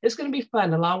 So it's going to be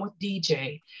fun along with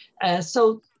DJ.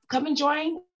 So come and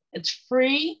join. It's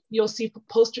free. You'll see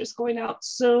posters going out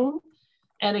soon.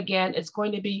 And again, it's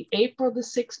going to be April the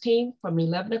 16th from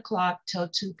 11 o'clock till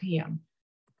 2 p.m.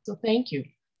 So thank you.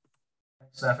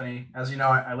 Thanks, Stephanie. As you know,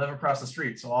 I live across the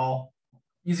street, so all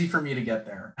easy for me to get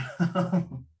there.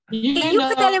 Can you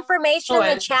put that information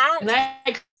in the chat? And I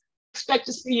expect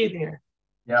to see you there.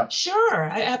 Yeah. Sure,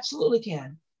 I absolutely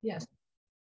can. Yes.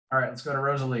 All right, let's go to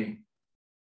Rosalie.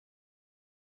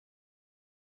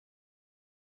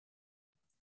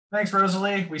 Thanks,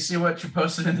 Rosalie. We see what you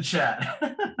posted in the chat.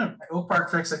 Oak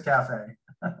Park Fix-It Cafe.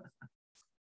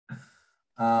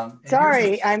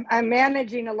 Sorry, I'm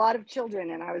managing a lot of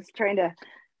children, and I was trying to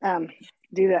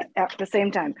do that at the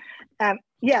same time.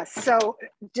 Yes, so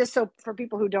just so for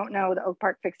people who don't know, the Oak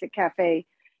Park Fix-It Cafe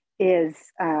is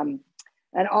an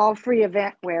all-free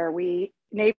event where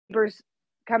neighbors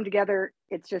come together.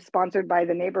 It's just sponsored by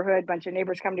the neighborhood. A bunch of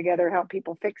neighbors come together, help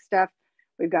people fix stuff.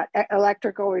 We've got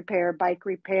electrical repair, bike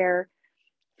repair,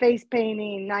 face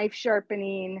painting, knife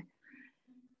sharpening,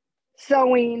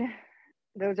 sewing.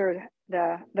 Those are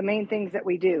the main things that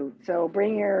we do. So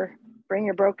bring your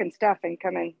broken stuff and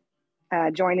come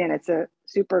and join in. It's a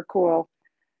super cool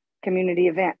community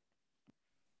event.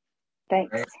 Thanks.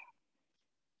 Great.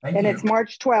 Thank and you. It's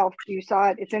March 12th. You saw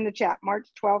it. It's in the chat. March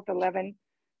 12th, 11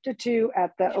 to 2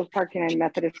 at the Oak Park United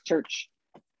Methodist Church,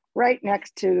 right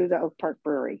next to the Oak Park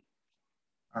Brewery.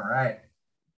 All right.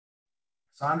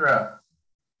 Sandra.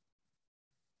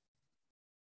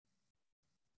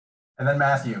 And then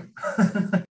Matthew.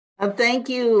 Thank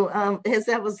you. As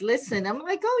I was listening, I'm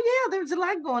like, oh yeah, there's a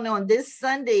lot going on. This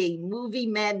Sunday, movie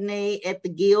matinee at the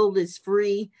Guild is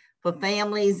free for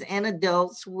families and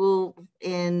adults. We'll,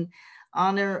 in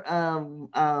honor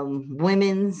of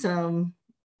Women's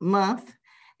Month,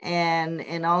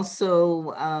 and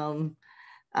also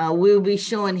we'll be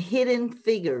showing Hidden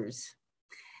Figures.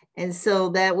 And so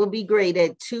that will be great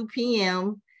at 2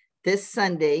 p.m. this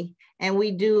Sunday. And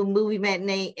we do movie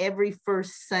matinee every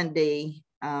first Sunday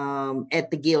at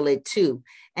the Gill at 2.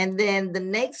 And then the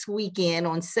next weekend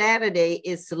on Saturday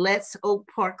is Let's Oak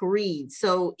Park Read.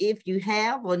 So if you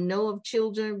have or know of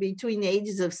children between the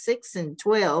ages of 6 and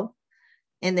 12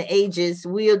 and the ages,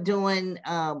 we are doing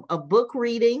a book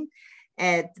reading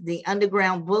at the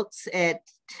Underground Books at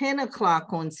 10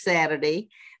 o'clock on Saturday.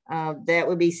 That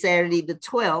would be Saturday the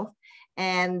 12th.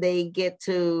 And they get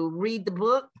to read the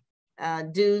book,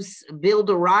 build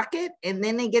a rocket, and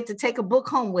then they get to take a book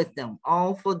home with them,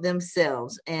 all for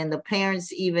themselves. And the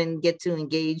parents even get to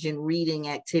engage in reading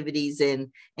activities and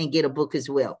get a book as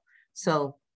well.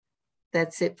 So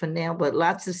that's it for now, but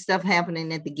lots of stuff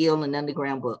happening at the Gill and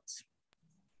Underground Books.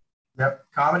 Yep,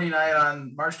 comedy night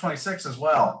on March 26th as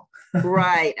well.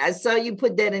 Right, I saw you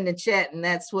put that in the chat, and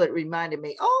that's what reminded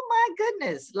me. Oh my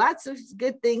goodness, lots of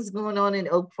good things going on in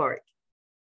Oak Park.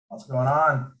 What's going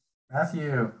on,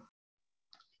 Matthew?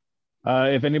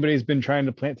 If anybody's been trying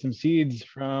to plant some seeds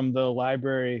from the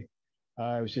library,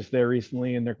 I was just there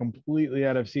recently and they're completely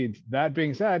out of seeds. That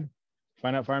being said,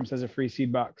 Find Out Farms has a free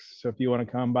seed box. So if you want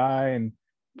to come by and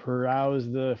browse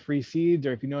the free seeds,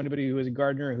 or if you know anybody who is a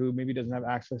gardener who maybe doesn't have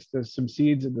access to some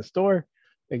seeds at the store,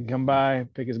 they can come by,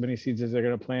 pick as many seeds as they're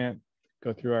going to plant,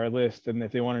 go through our list. And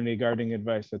if they want any gardening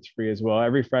advice, that's free as well.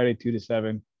 Every Friday, 2 to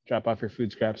 7, drop off your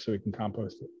food scraps so we can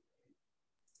compost it.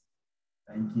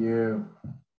 Thank you.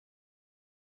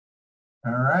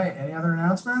 All right, any other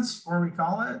announcements before we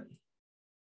call it?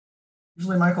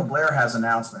 Usually Michael Blair has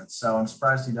announcements, so I'm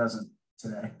surprised he doesn't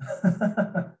today.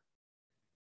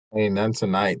 Hey, none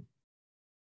tonight.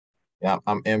 Yeah,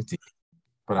 I'm empty,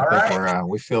 but I think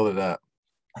we filled it up.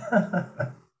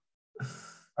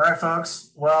 All right,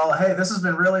 folks. Well, hey, this has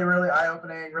been really, really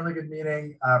eye-opening, really good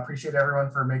meeting. Appreciate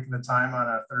everyone for making the time on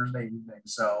a Thursday evening.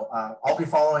 So I'll be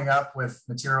following up with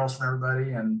materials from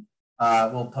everybody, and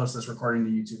we'll post this recording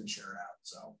to YouTube and share it out.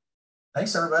 So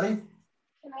thanks, everybody.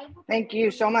 Thank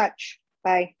you so much.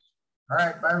 Bye. All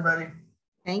right, bye, everybody.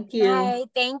 Thank you. Bye.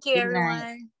 Thank you, Good everyone.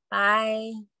 night.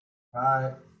 Bye.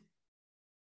 Bye.